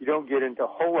you don't get into a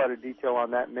whole lot of detail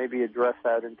on that, maybe address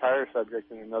that entire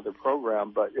subject in another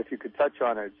program. But if you could touch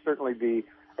on it, it'd certainly be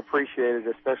appreciated,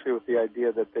 especially with the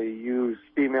idea that they use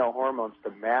female hormones to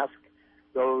mask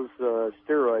those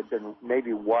steroids and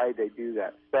maybe why they do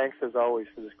that. Thanks, as always,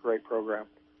 for this great program.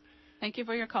 Thank you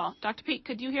for your call. Dr. Peat,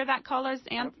 could you hear that caller's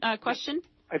question?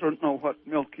 I don't know what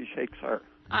Milky Shakes are.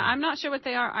 I'm not sure what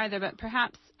they are either, but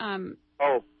perhaps...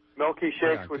 Milky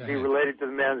Shakes would be related to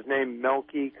the man's name,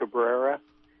 Melky Cabrera.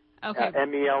 Okay.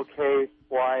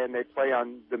 M-E-L-K-Y, and they play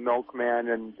on the milkman,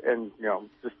 and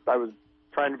I was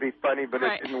trying to be funny, but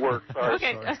It didn't work. Sorry.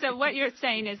 Okay, so what you're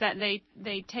saying is that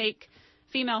they take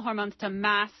female hormones to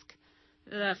mask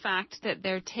the fact that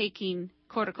they're taking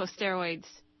corticosteroids.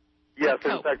 Yes,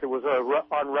 in fact, it was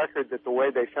on record that the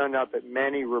way they found out that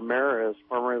Manny Ramirez,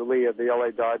 formerly of the LA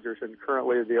Dodgers and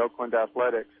currently of the Oakland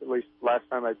Athletics, at least last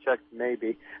time I checked,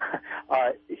 maybe,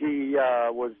 he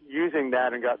was using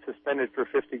that and got suspended for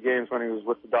 50 games when he was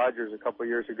with the Dodgers a couple of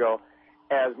years ago,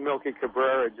 as Milky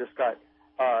Cabrera just got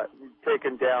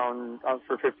taken down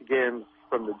for 50 games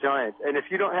from the Giants. And if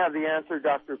you don't have the answer,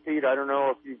 Dr. Peat, I don't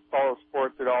know if you follow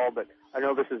sports at all, but I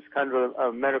know this is kind of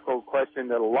a medical question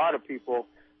that a lot of people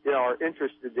are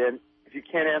interested in. If you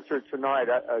can't answer it tonight,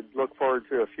 I look forward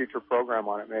to a future program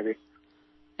on it, maybe.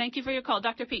 Thank you for your call.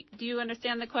 Dr. Peat, do you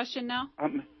understand the question now?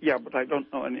 Yeah, but I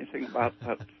don't know anything about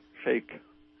that shake.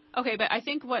 Okay, but I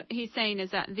think what he's saying is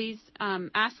that these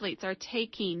athletes are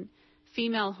taking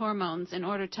female hormones in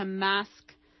order to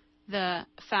mask the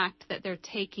fact that they're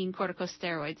taking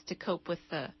corticosteroids to cope with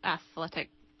the athletic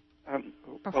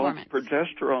performance? Well,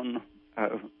 progesterone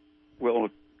will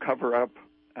cover up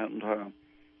and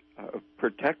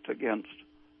protect against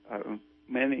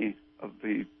many of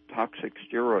the toxic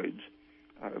steroids.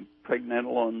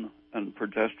 Pregnenolone and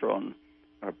progesterone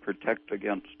protect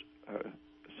against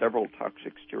several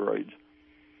toxic steroids.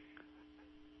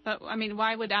 But, I mean,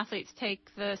 why would athletes take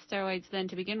the steroids then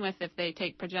to begin with if they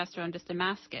take progesterone just to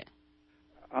mask it?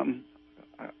 I'm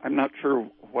not sure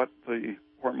what the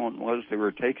hormone was they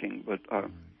were taking, but...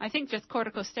 I think just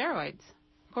corticosteroids,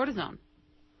 cortisone.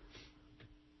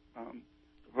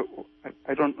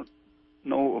 I don't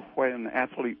know why an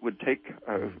athlete would take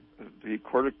the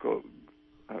cortico...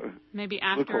 Maybe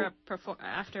after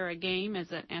a game,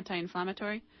 is it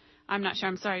anti-inflammatory? I'm not sure.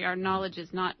 I'm sorry. Our knowledge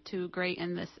is not too great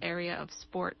in this area of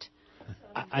sport.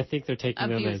 I think they're taking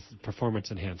them as performance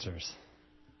enhancers.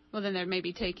 Well, then they're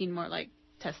maybe taking more like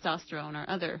testosterone or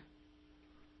other.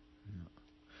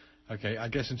 Okay, I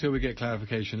guess until we get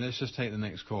clarification, let's just take the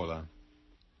next caller.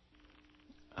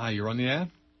 Hi, you're on the air?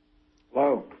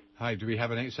 Hello. Hi, do we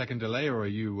have an 8-second delay, or are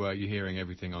you hearing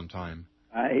everything on time?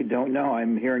 I don't know.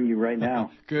 I'm hearing you right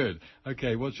now. Good.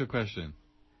 Okay, what's your question?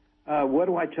 What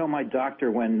do I tell my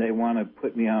doctor when they want to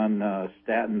put me on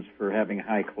statins for having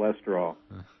high cholesterol?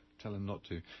 Tell them not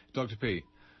to. Dr. P.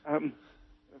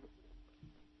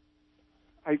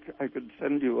 I could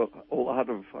send you a lot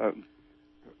of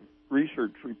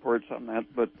research reports on that,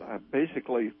 but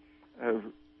basically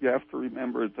you have to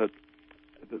remember that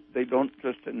they don't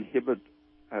just inhibit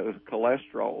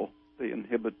cholesterol, they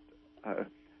inhibit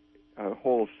a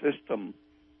whole system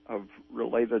of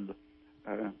related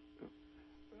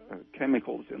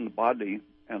chemicals in the body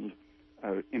and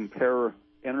impair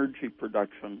energy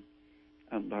production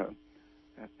and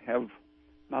have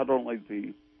not only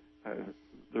the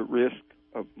risk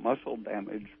of muscle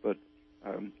damage, but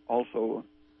also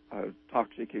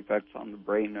toxic effects on the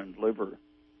brain and liver.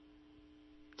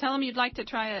 Tell them you'd like to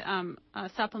try a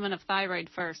supplement of thyroid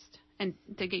first and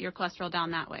to get your cholesterol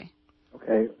down that way.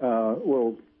 Okay.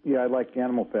 Well, yeah, I like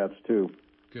animal fats too.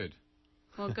 Good.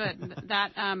 Well, good.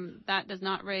 That does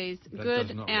not raise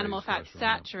good animal fats.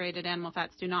 Saturated animal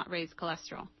fats do not raise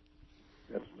cholesterol.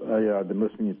 That's yeah. I've been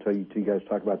listening to you guys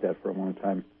talk about that for a long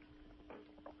time.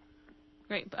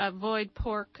 Great. Avoid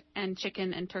pork and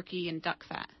chicken and turkey and duck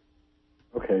fat.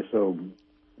 Okay, so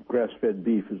grass-fed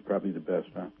beef is probably the best,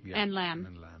 huh? Yeah. And lamb.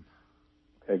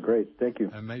 Okay, great. Thank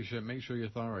you. And make sure your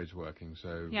thyroid's working.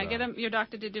 So yeah, get your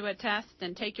doctor to do a test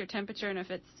and take your temperature, and if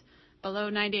it's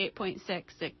below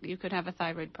 98.6, you could have a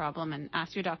thyroid problem, and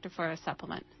ask your doctor for a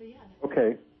supplement.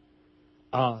 Okay.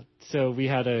 So we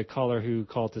had a caller who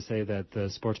called to say that the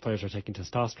sports players are taking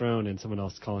testosterone, and someone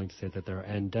else calling to say that they're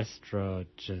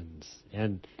androgens.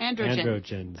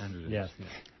 Androgens. Yes.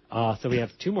 So we have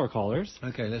two more callers.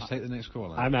 Okay, let's take the next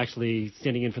caller. I'm actually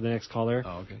standing in for the next caller.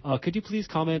 Oh, okay. Could you please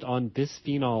comment on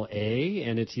bisphenol A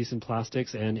and its use in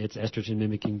plastics and its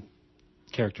estrogen-mimicking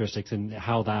characteristics and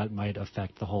how that might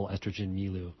affect the whole estrogen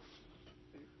milieu?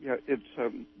 Yeah, it's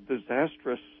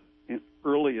disastrous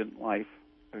early in life,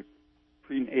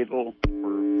 prenatal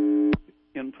or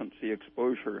infancy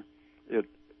exposure. It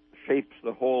shapes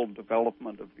the whole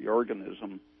development of the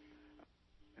organism,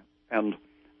 and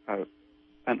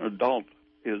an adult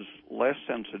is less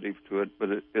sensitive to it, but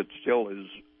it still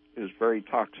is very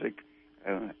toxic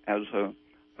as a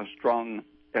strong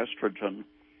estrogen,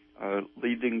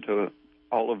 leading to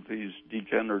all of these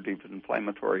degenerative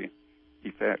inflammatory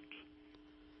effects.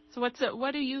 So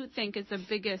what do you think is the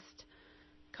biggest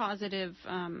causative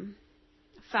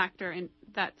factor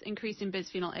that's increasing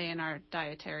bisphenol A in our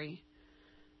dietary?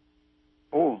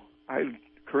 Oh, I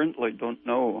currently don't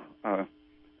know.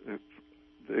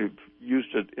 They've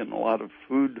used it in a lot of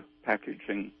food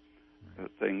packaging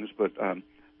things, but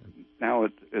now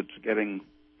it's getting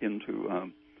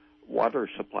into water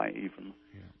supply even.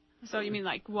 Yeah. So you mean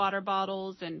like water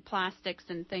bottles and plastics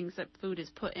and things that food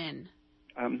is put in?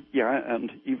 Yeah,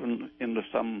 and even into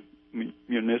some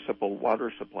municipal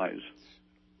water supplies.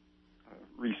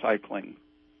 Recycling.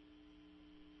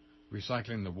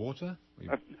 Recycling the water?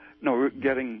 No,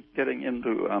 getting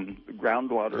into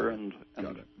groundwater and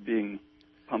being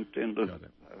pumped into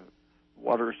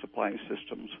water supply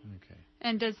systems. Okay.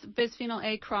 And does bisphenol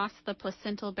A cross the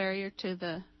placental barrier to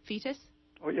the fetus?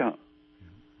 Oh, yeah.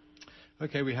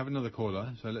 Okay, we have another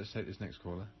caller, so let's take this next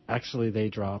caller. Actually, they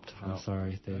dropped. I'm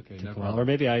sorry. They okay, took no a while. Or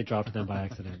maybe I dropped them by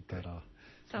accident. But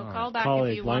So call back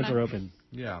if you lines want to. are open.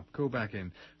 Yeah, call back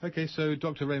in. Okay, so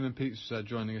Dr. Raymond Peat's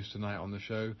joining us tonight on the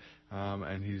show,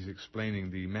 and he's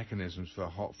explaining the mechanisms for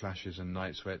hot flashes and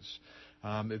night sweats.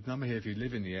 The number here, if you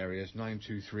live in the area, is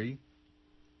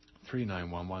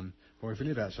 923-3911, or if you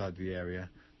live outside the area,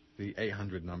 the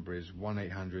 800 number is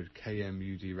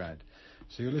 1-800-KMUD-RAD.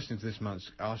 So you're listening to this month's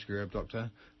Ask Your Herb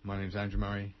Doctor. My name's Andrew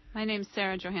Murray. My name's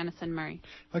Sarah Johannesson Murray.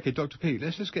 Okay, Dr. Peat,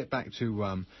 let's just get back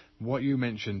to what you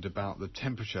mentioned about the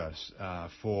temperatures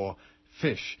for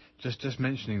fish. Just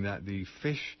mentioning that the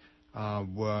fish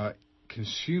were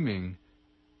consuming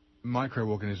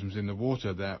microorganisms in the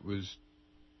water that was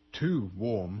too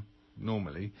warm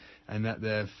normally, and that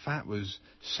their fat was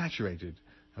saturated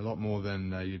a lot more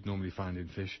than you'd normally find in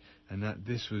fish, and that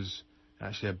this was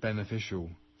actually a beneficial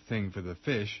thing for the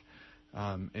fish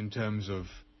in terms of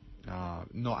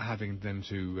not having them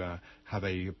to have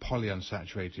a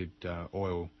polyunsaturated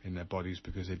oil in their bodies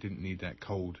because they didn't need that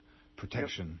cold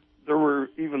protection. Yep. There were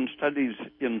even studies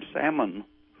in salmon,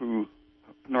 who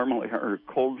normally are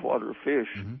cold water fish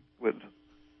with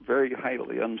very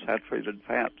highly unsaturated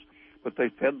fats, but they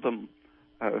fed them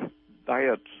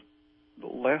diets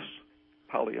less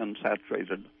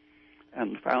polyunsaturated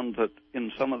and found that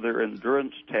in some of their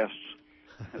endurance tests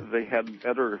they had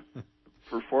better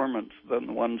performance than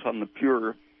the ones on the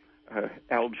pure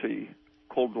algae,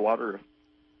 cold water,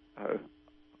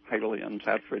 highly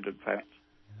unsaturated fats.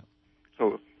 Yep.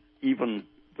 So even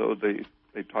though they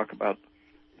talk about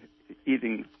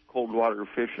eating cold water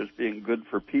fish as being good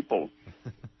for people,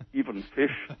 even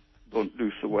fish don't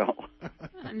do so well.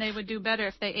 And they would do better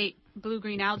if they ate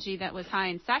blue-green algae that was high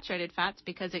in saturated fats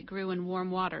because it grew in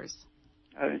warm waters.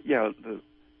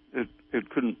 It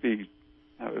couldn't be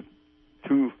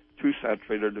too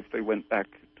saturated if they went back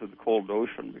to the cold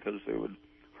ocean because they would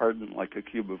harden like a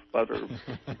cube of butter.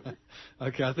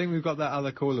 Okay, I think we've got that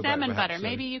other caller. Salmon butter.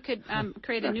 Maybe you could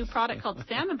create a new product called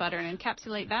salmon butter and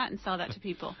encapsulate that and sell that to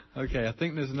people. Okay, I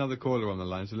think there's another caller on the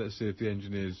line, so let's see if the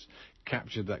engineer's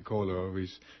captured that caller or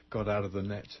he's got out of the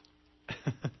net.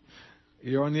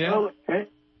 You're on the air? Well,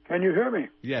 can you hear me?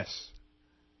 Yes.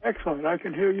 Excellent. I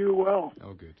can hear you well.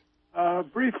 Oh, good.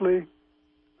 Briefly,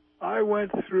 I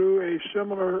went through a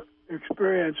similar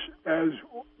experience as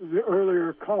the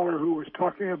earlier caller who was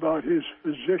talking about his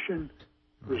physician,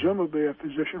 presumably a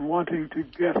physician, wanting to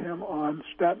get him on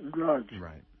statin drugs.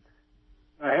 Right.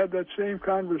 I had that same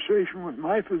conversation with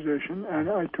my physician, and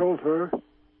I told her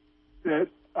that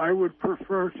I would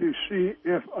prefer to see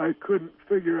if I couldn't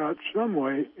figure out some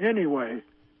way, any way,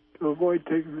 to avoid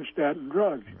taking the statin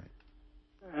drugs. Right.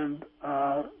 And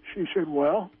she said,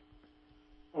 well,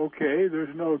 okay,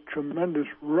 there's no tremendous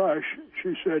rush.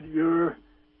 She said, your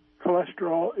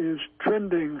cholesterol is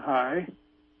trending high,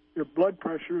 your blood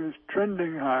pressure is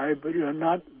trending high, but you're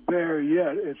not there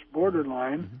yet. It's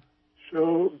borderline.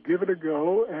 So give it a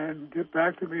go and get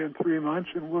back to me in 3 months,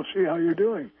 and we'll see how you're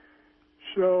doing.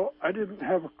 So I didn't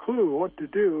have a clue what to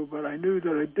do, but I knew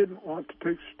that I didn't want to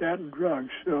take statin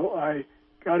drugs. So I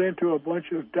got into a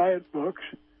bunch of diet books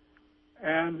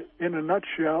and, in a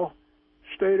nutshell,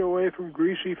 stayed away from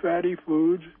greasy, fatty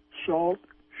foods, salt,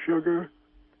 sugar,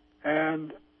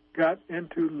 and got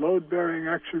into load-bearing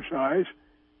exercise.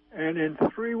 And in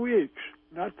 3 weeks,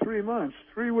 not 3 months,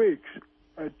 3 weeks,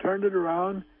 I turned it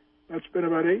around. That's been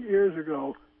about 8 years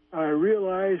ago. I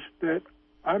realized that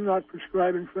I'm not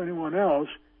prescribing for anyone else.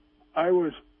 I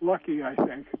was lucky, I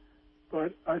think.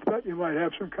 But I thought you might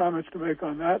have some comments to make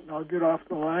on that, and I'll get off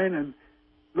the line and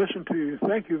listen to you.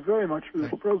 Thank you very much for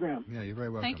this program. Yeah, you're very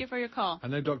welcome. Thank you for your call. I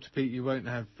know, Dr. Peat, you won't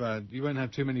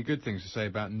have too many good things to say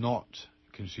about not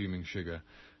consuming sugar.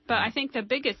 But I think the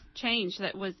biggest change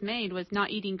that was made was not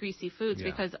eating greasy foods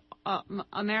because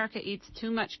America eats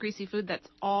too much greasy food that's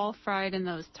all fried in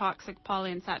those toxic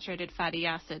polyunsaturated fatty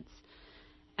acids.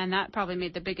 And that probably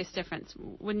made the biggest difference.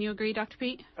 Wouldn't you agree, Dr.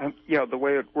 Peat? The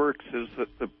way it works is that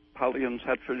the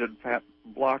polyunsaturated fat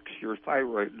blocks your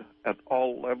thyroid at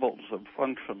all levels of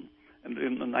function. And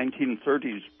in the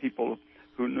 1930s, people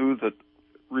who knew that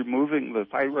removing the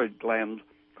thyroid gland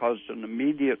caused an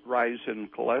immediate rise in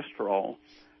cholesterol,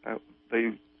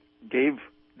 they gave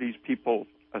these people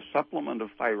a supplement of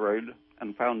thyroid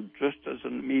and found just as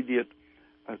an immediate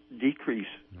decrease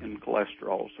in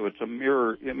cholesterol. So it's a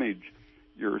mirror image.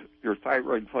 Your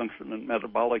thyroid function and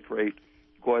metabolic rate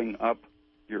going up,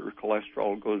 your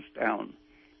cholesterol goes down.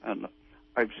 And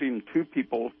I've seen 2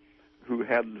 people who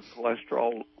had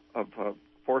cholesterol of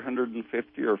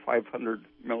 450 or 500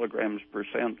 milligrams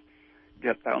percent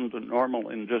get down to normal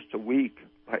in just a week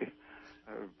by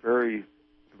very,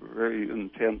 very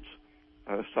intense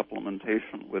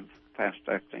supplementation with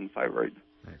fast-acting thyroid.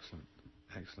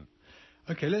 Excellent.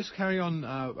 Okay, let's carry on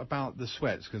about the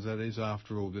sweats, because that is,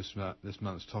 after all, this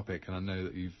month's topic, and I know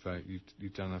that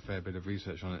you've done a fair bit of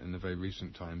research on it in the very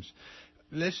recent times.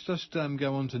 Let's just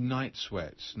go on to night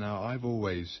sweats. Now, I've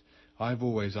always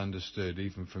understood,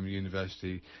 even from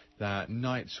university, that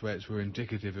night sweats were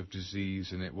indicative of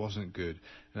disease and it wasn't good.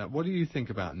 Now, what do you think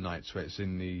about night sweats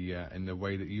in the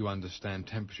way that you understand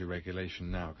temperature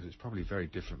regulation now? Because it's probably very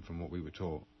different from what we were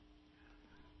taught.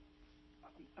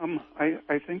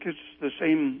 I think it's the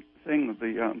same thing.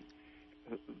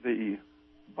 The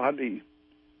body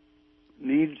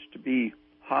needs to be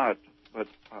hot, but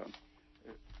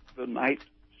the night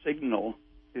signal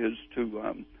is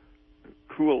to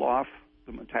cool off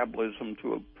the metabolism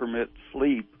to permit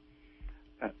sleep,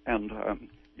 and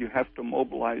you have to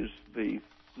mobilize the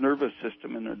nervous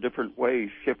system in a different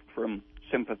way, shift from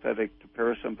sympathetic to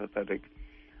parasympathetic,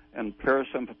 and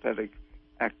parasympathetic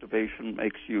activation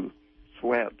makes you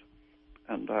sweat,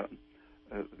 and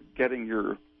getting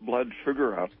your blood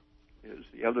sugar up is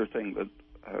the other thing that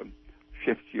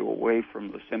shifts you away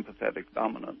from the sympathetic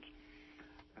dominance.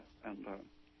 And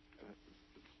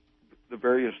the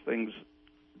various things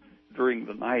during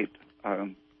the night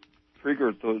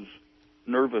trigger those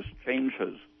nervous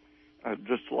changes.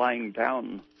 Just lying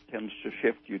down tends to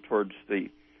shift you towards the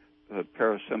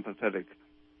parasympathetic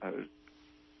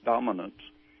dominance,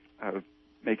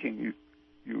 making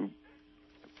you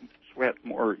sweat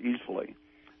more easily.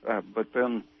 But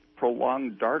then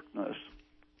prolonged darkness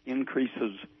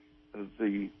increases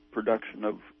the production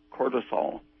of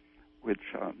cortisol, which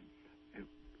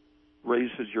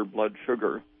raises your blood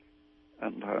sugar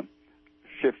and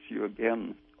shifts you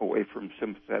again away from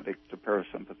sympathetic to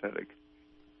parasympathetic.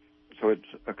 So it's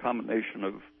a combination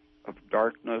of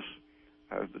darkness,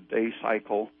 the day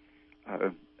cycle,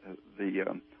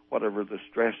 whatever the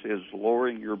stress is,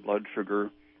 lowering your blood sugar,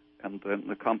 and then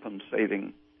the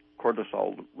compensating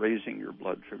cortisol, raising your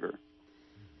blood sugar.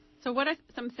 So what are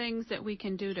some things that we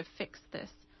can do to fix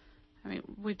this? I mean,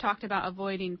 we've talked about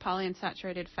avoiding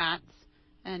polyunsaturated fats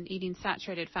and eating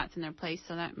saturated fats in their place,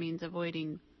 so that means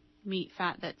avoiding meat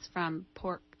fat that's from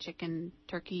pork, chicken,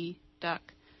 turkey, duck.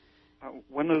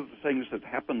 One of the things that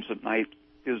happens at night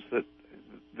is that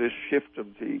this shift of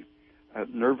the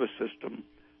nervous system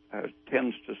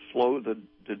tends to slow the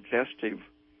digestive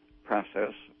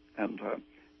process, and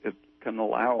it can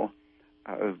allow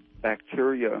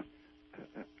bacteria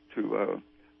to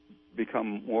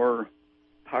become more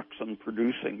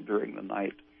toxin-producing during the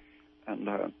night, and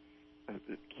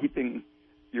keeping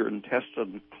your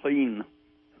intestine clean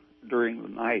during the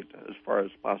night as far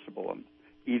as possible, and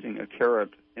eating a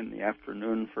carrot in the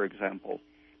afternoon, for example,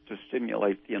 to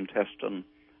stimulate the intestine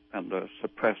and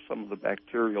suppress some of the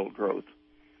bacterial growth.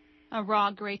 A raw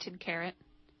grated carrot.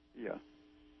 Yeah.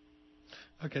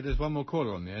 Okay, there's one more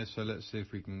caller on there, so let's see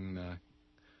if we can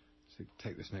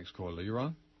take this next caller. You're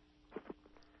on?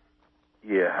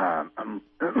 Yeah, hi.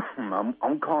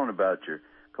 I'm calling about your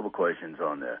couple questions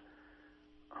on the.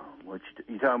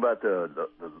 You talking about the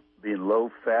being low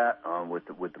fat with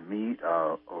the meat,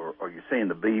 or are you saying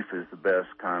the beef is the best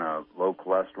kind of low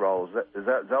cholesterol? Is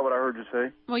that what I heard you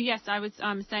say? Well, yes, I was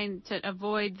saying to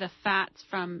avoid the fats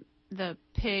from the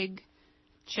pig,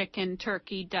 chicken,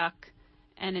 turkey, duck,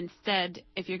 and instead,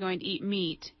 if you're going to eat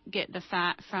meat, get the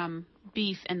fat from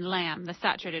beef and lamb, the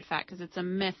saturated fat, because it's a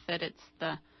myth that it's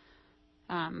the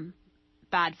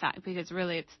bad fat, because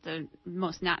really it's the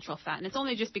most natural fat, and it's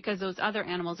only just because those other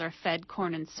animals are fed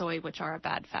corn and soy, which are a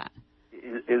bad fat.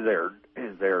 Is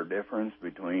there a difference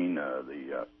between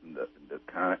the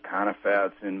kind of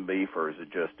fats in beef, or is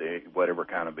it just whatever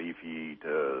kind of beef you eat?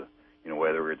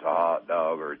 Whether it's a hot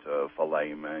dog or it's a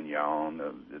filet mignon,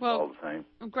 it's all the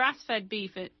same. Grass-fed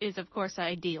beef is, of course,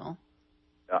 ideal.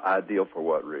 Ideal for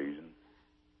what reason?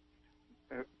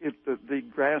 The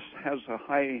grass has a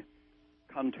high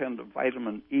content of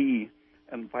vitamin E,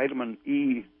 and vitamin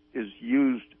E is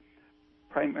used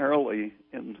primarily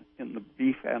in the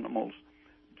beef animals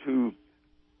to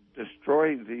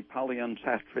destroy the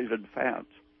polyunsaturated fats.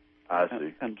 I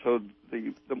see. And so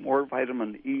the more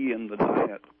vitamin E in the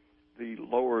diet, the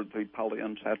lower the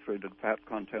polyunsaturated fat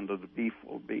content of the beef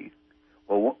will be.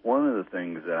 Well, one of the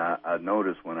things that I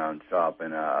notice when I'm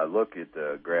shopping, I look at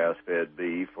the grass-fed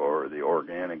beef or the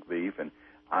organic beef, and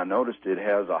I noticed it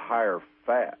has a higher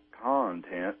fat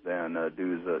content than it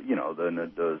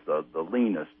does the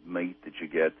leanest meat that you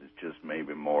get. That's just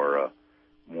maybe more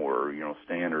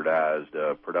standardized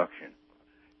production.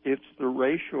 It's the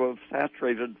ratio of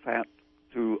saturated fat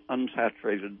to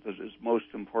unsaturated that is most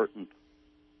important.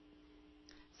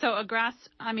 So a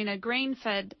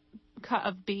grain-fed cut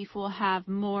of beef will have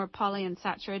more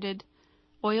polyunsaturated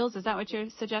oils. Is that what you're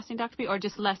suggesting, Dr. Peat, or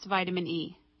just less vitamin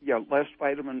E? Yeah, less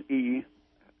vitamin E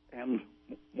and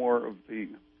more of the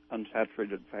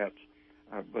unsaturated fats,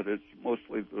 but it's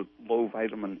mostly the low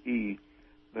vitamin E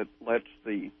that lets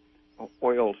the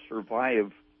oil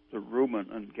survive the rumen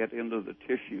and get into the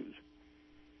tissues.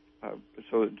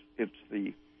 So it's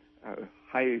the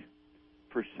high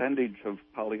percentage of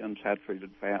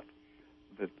polyunsaturated fat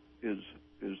that is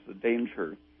the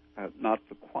danger, not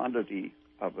the quantity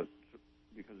of it,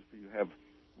 because if you have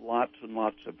lots and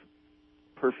lots of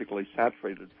perfectly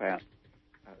saturated fat,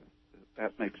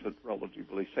 that makes it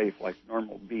relatively safe. Like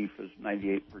normal beef is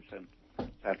 98%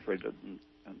 saturated and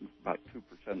about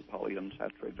 2%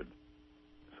 polyunsaturated.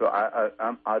 So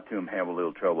I too am having a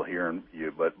little trouble hearing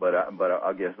you, but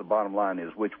I guess the bottom line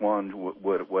is which ones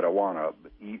would I want to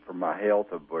eat for my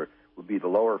health? Would be the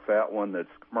lower fat one that's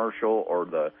commercial or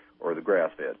the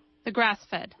grass fed? The grass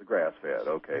fed. The grass fed,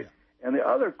 okay. And the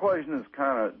other question is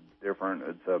kind of different.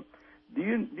 It's do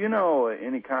you know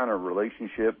any kind of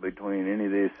relationship between any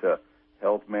of these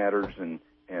health matters and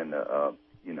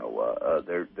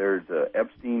there's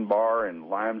Epstein-Barr and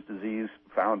Lyme's disease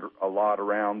found a lot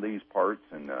around these parts,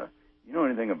 and you know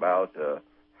anything about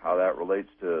how that relates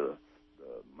to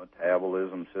the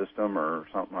metabolism system or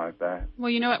something like that? Well,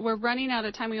 you know what? We're running out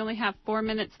of time. We only have 4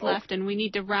 minutes left, and we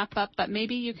need to wrap up. But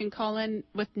maybe you can call in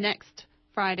with next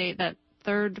Friday, the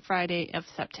third Friday of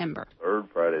September. Third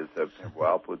Friday of September. Well,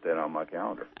 I'll put that on my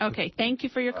calendar. Okay. Thank you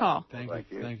for your call. Thank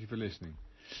you. Thank you for listening.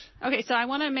 Okay, so I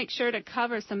want to make sure to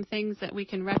cover some things that we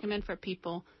can recommend for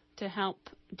people to help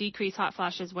decrease hot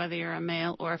flashes, whether you're a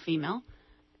male or a female.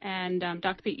 And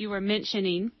Dr. Peat, you were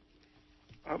mentioning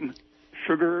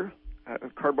sugar,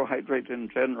 carbohydrate in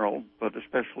general, but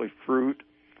especially fruit.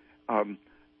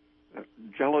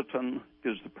 Gelatin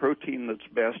is the protein that's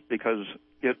best because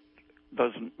it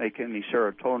doesn't make any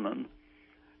serotonin.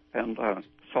 And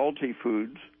salty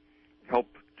foods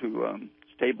help to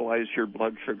stabilize your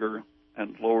blood sugar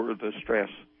and lower the stress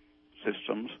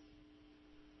systems.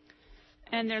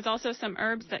 And there's also some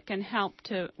herbs that can help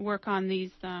to work on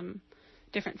these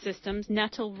different systems.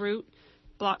 Nettle root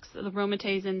blocks the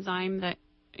aromatase enzyme that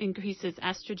increases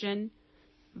estrogen.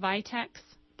 Vitex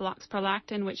blocks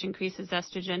prolactin, which increases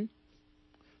estrogen.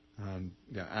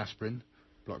 Aspirin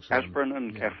blocks aspirin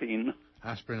and caffeine.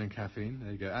 Aspirin and caffeine.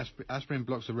 There you go. Aspirin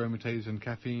blocks aromatase, and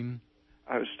caffeine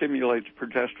stimulates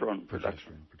progesterone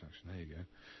production. There you go.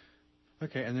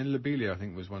 Okay, and then lobelia, I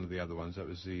think, was one of the other ones. That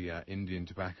was the Indian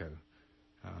tobacco.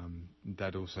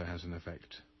 That also has an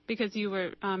effect. Because you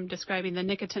were describing the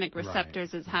nicotinic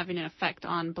receptors as having an effect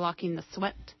on blocking the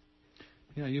sweat.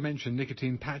 Yeah, you mentioned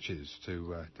nicotine patches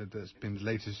too. That's been the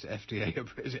latest FDA.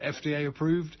 Is it FDA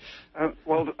approved?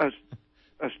 Well, a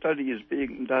study is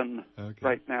being done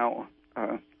right now.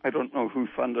 I don't know who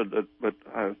funded it, but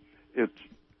it's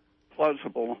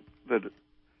plausible that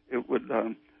it would,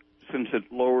 since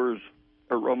it lowers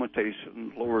aromatase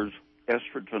and lowers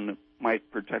estrogen, it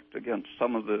might protect against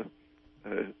some of the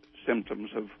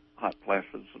symptoms of hot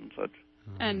flashes and such.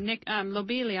 And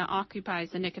lobelia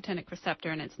occupies the nicotinic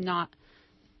receptor, and it's not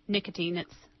nicotine,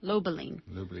 it's lobeline.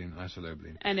 Lobeline,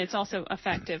 isolobeline. And it's also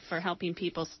effective for helping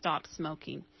people stop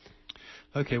smoking.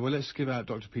 Okay, well, let's give out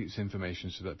Dr. Peat's information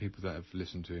so that people that have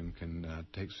listened to him can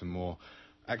take some more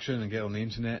action and get on the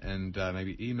internet and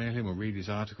maybe email him or read his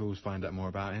articles, find out more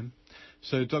about him.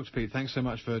 So, Dr. Peat, thanks so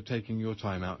much for taking your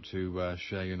time out to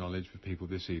share your knowledge with people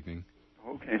this evening.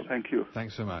 Okay, thank you.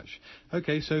 Thanks so much.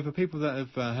 Okay, so for people that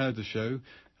have heard the show,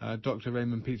 Dr.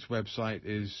 Raymond Peat's website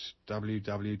is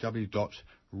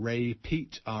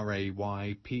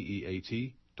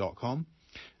www.raypeat.com,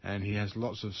 and he has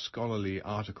lots of scholarly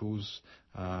articles,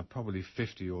 probably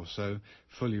 50 or so,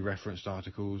 fully referenced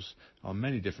articles on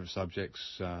many different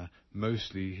subjects.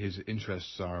 Mostly his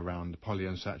interests are around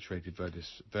polyunsaturated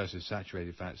versus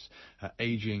saturated fats,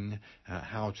 aging,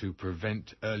 how to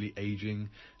prevent early aging,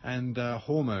 and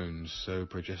hormones, so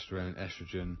progesterone,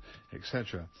 estrogen,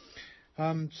 etc.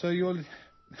 So you're...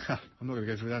 I'm not going to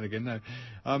go through that again, no.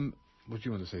 What do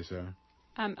you want to say, Sarah?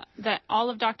 That all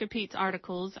of Dr. Peat's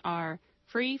articles are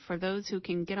free for those who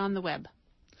can get on the web.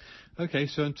 Okay,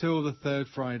 so until the third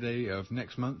Friday of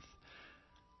next month,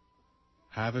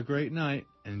 have a great night.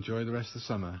 Enjoy the rest of the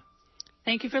summer.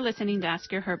 Thank you for listening to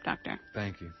Ask Your Herb Doctor.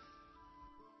 Thank you.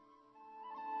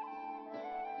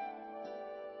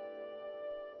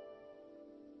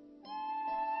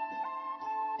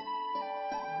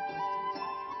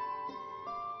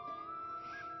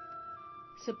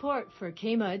 Support for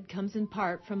K-Mud comes in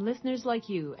part from listeners like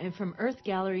you and from Earth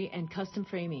Gallery and Custom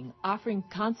Framing, offering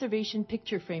conservation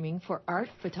picture framing for art,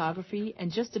 photography,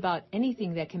 and just about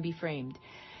anything that can be framed.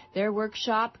 Their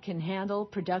workshop can handle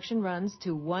production runs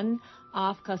to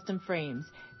one-off custom frames.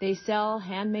 They sell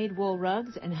handmade wool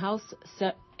rugs and house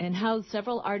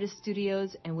several artist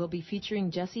studios and will be featuring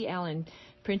Jesse Allen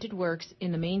printed works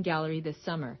in the main gallery this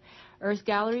summer. Earth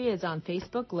Gallery is on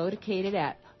Facebook, located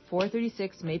at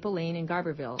 436 Maple Lane in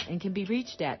Garberville, and can be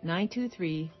reached at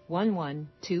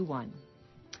 923-1121.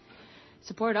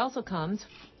 Support also comes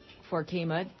for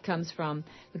KMUD comes from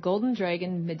the Golden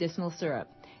Dragon Medicinal Syrup,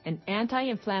 an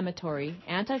anti-inflammatory,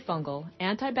 antifungal,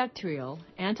 antibacterial,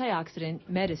 antioxidant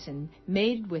medicine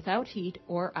made without heat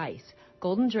or ice.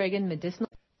 Golden Dragon Medicinal.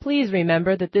 Please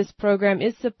remember that this program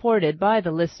is supported by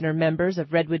the listener members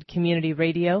of Redwood Community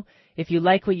Radio. If you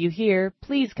like what you hear,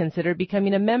 please consider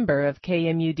becoming a member of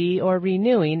KMUD or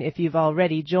renewing if you've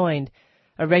already joined.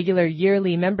 A regular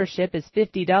yearly membership is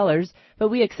 $50, but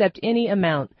we accept any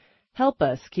amount. Help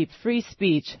us keep free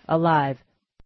speech alive.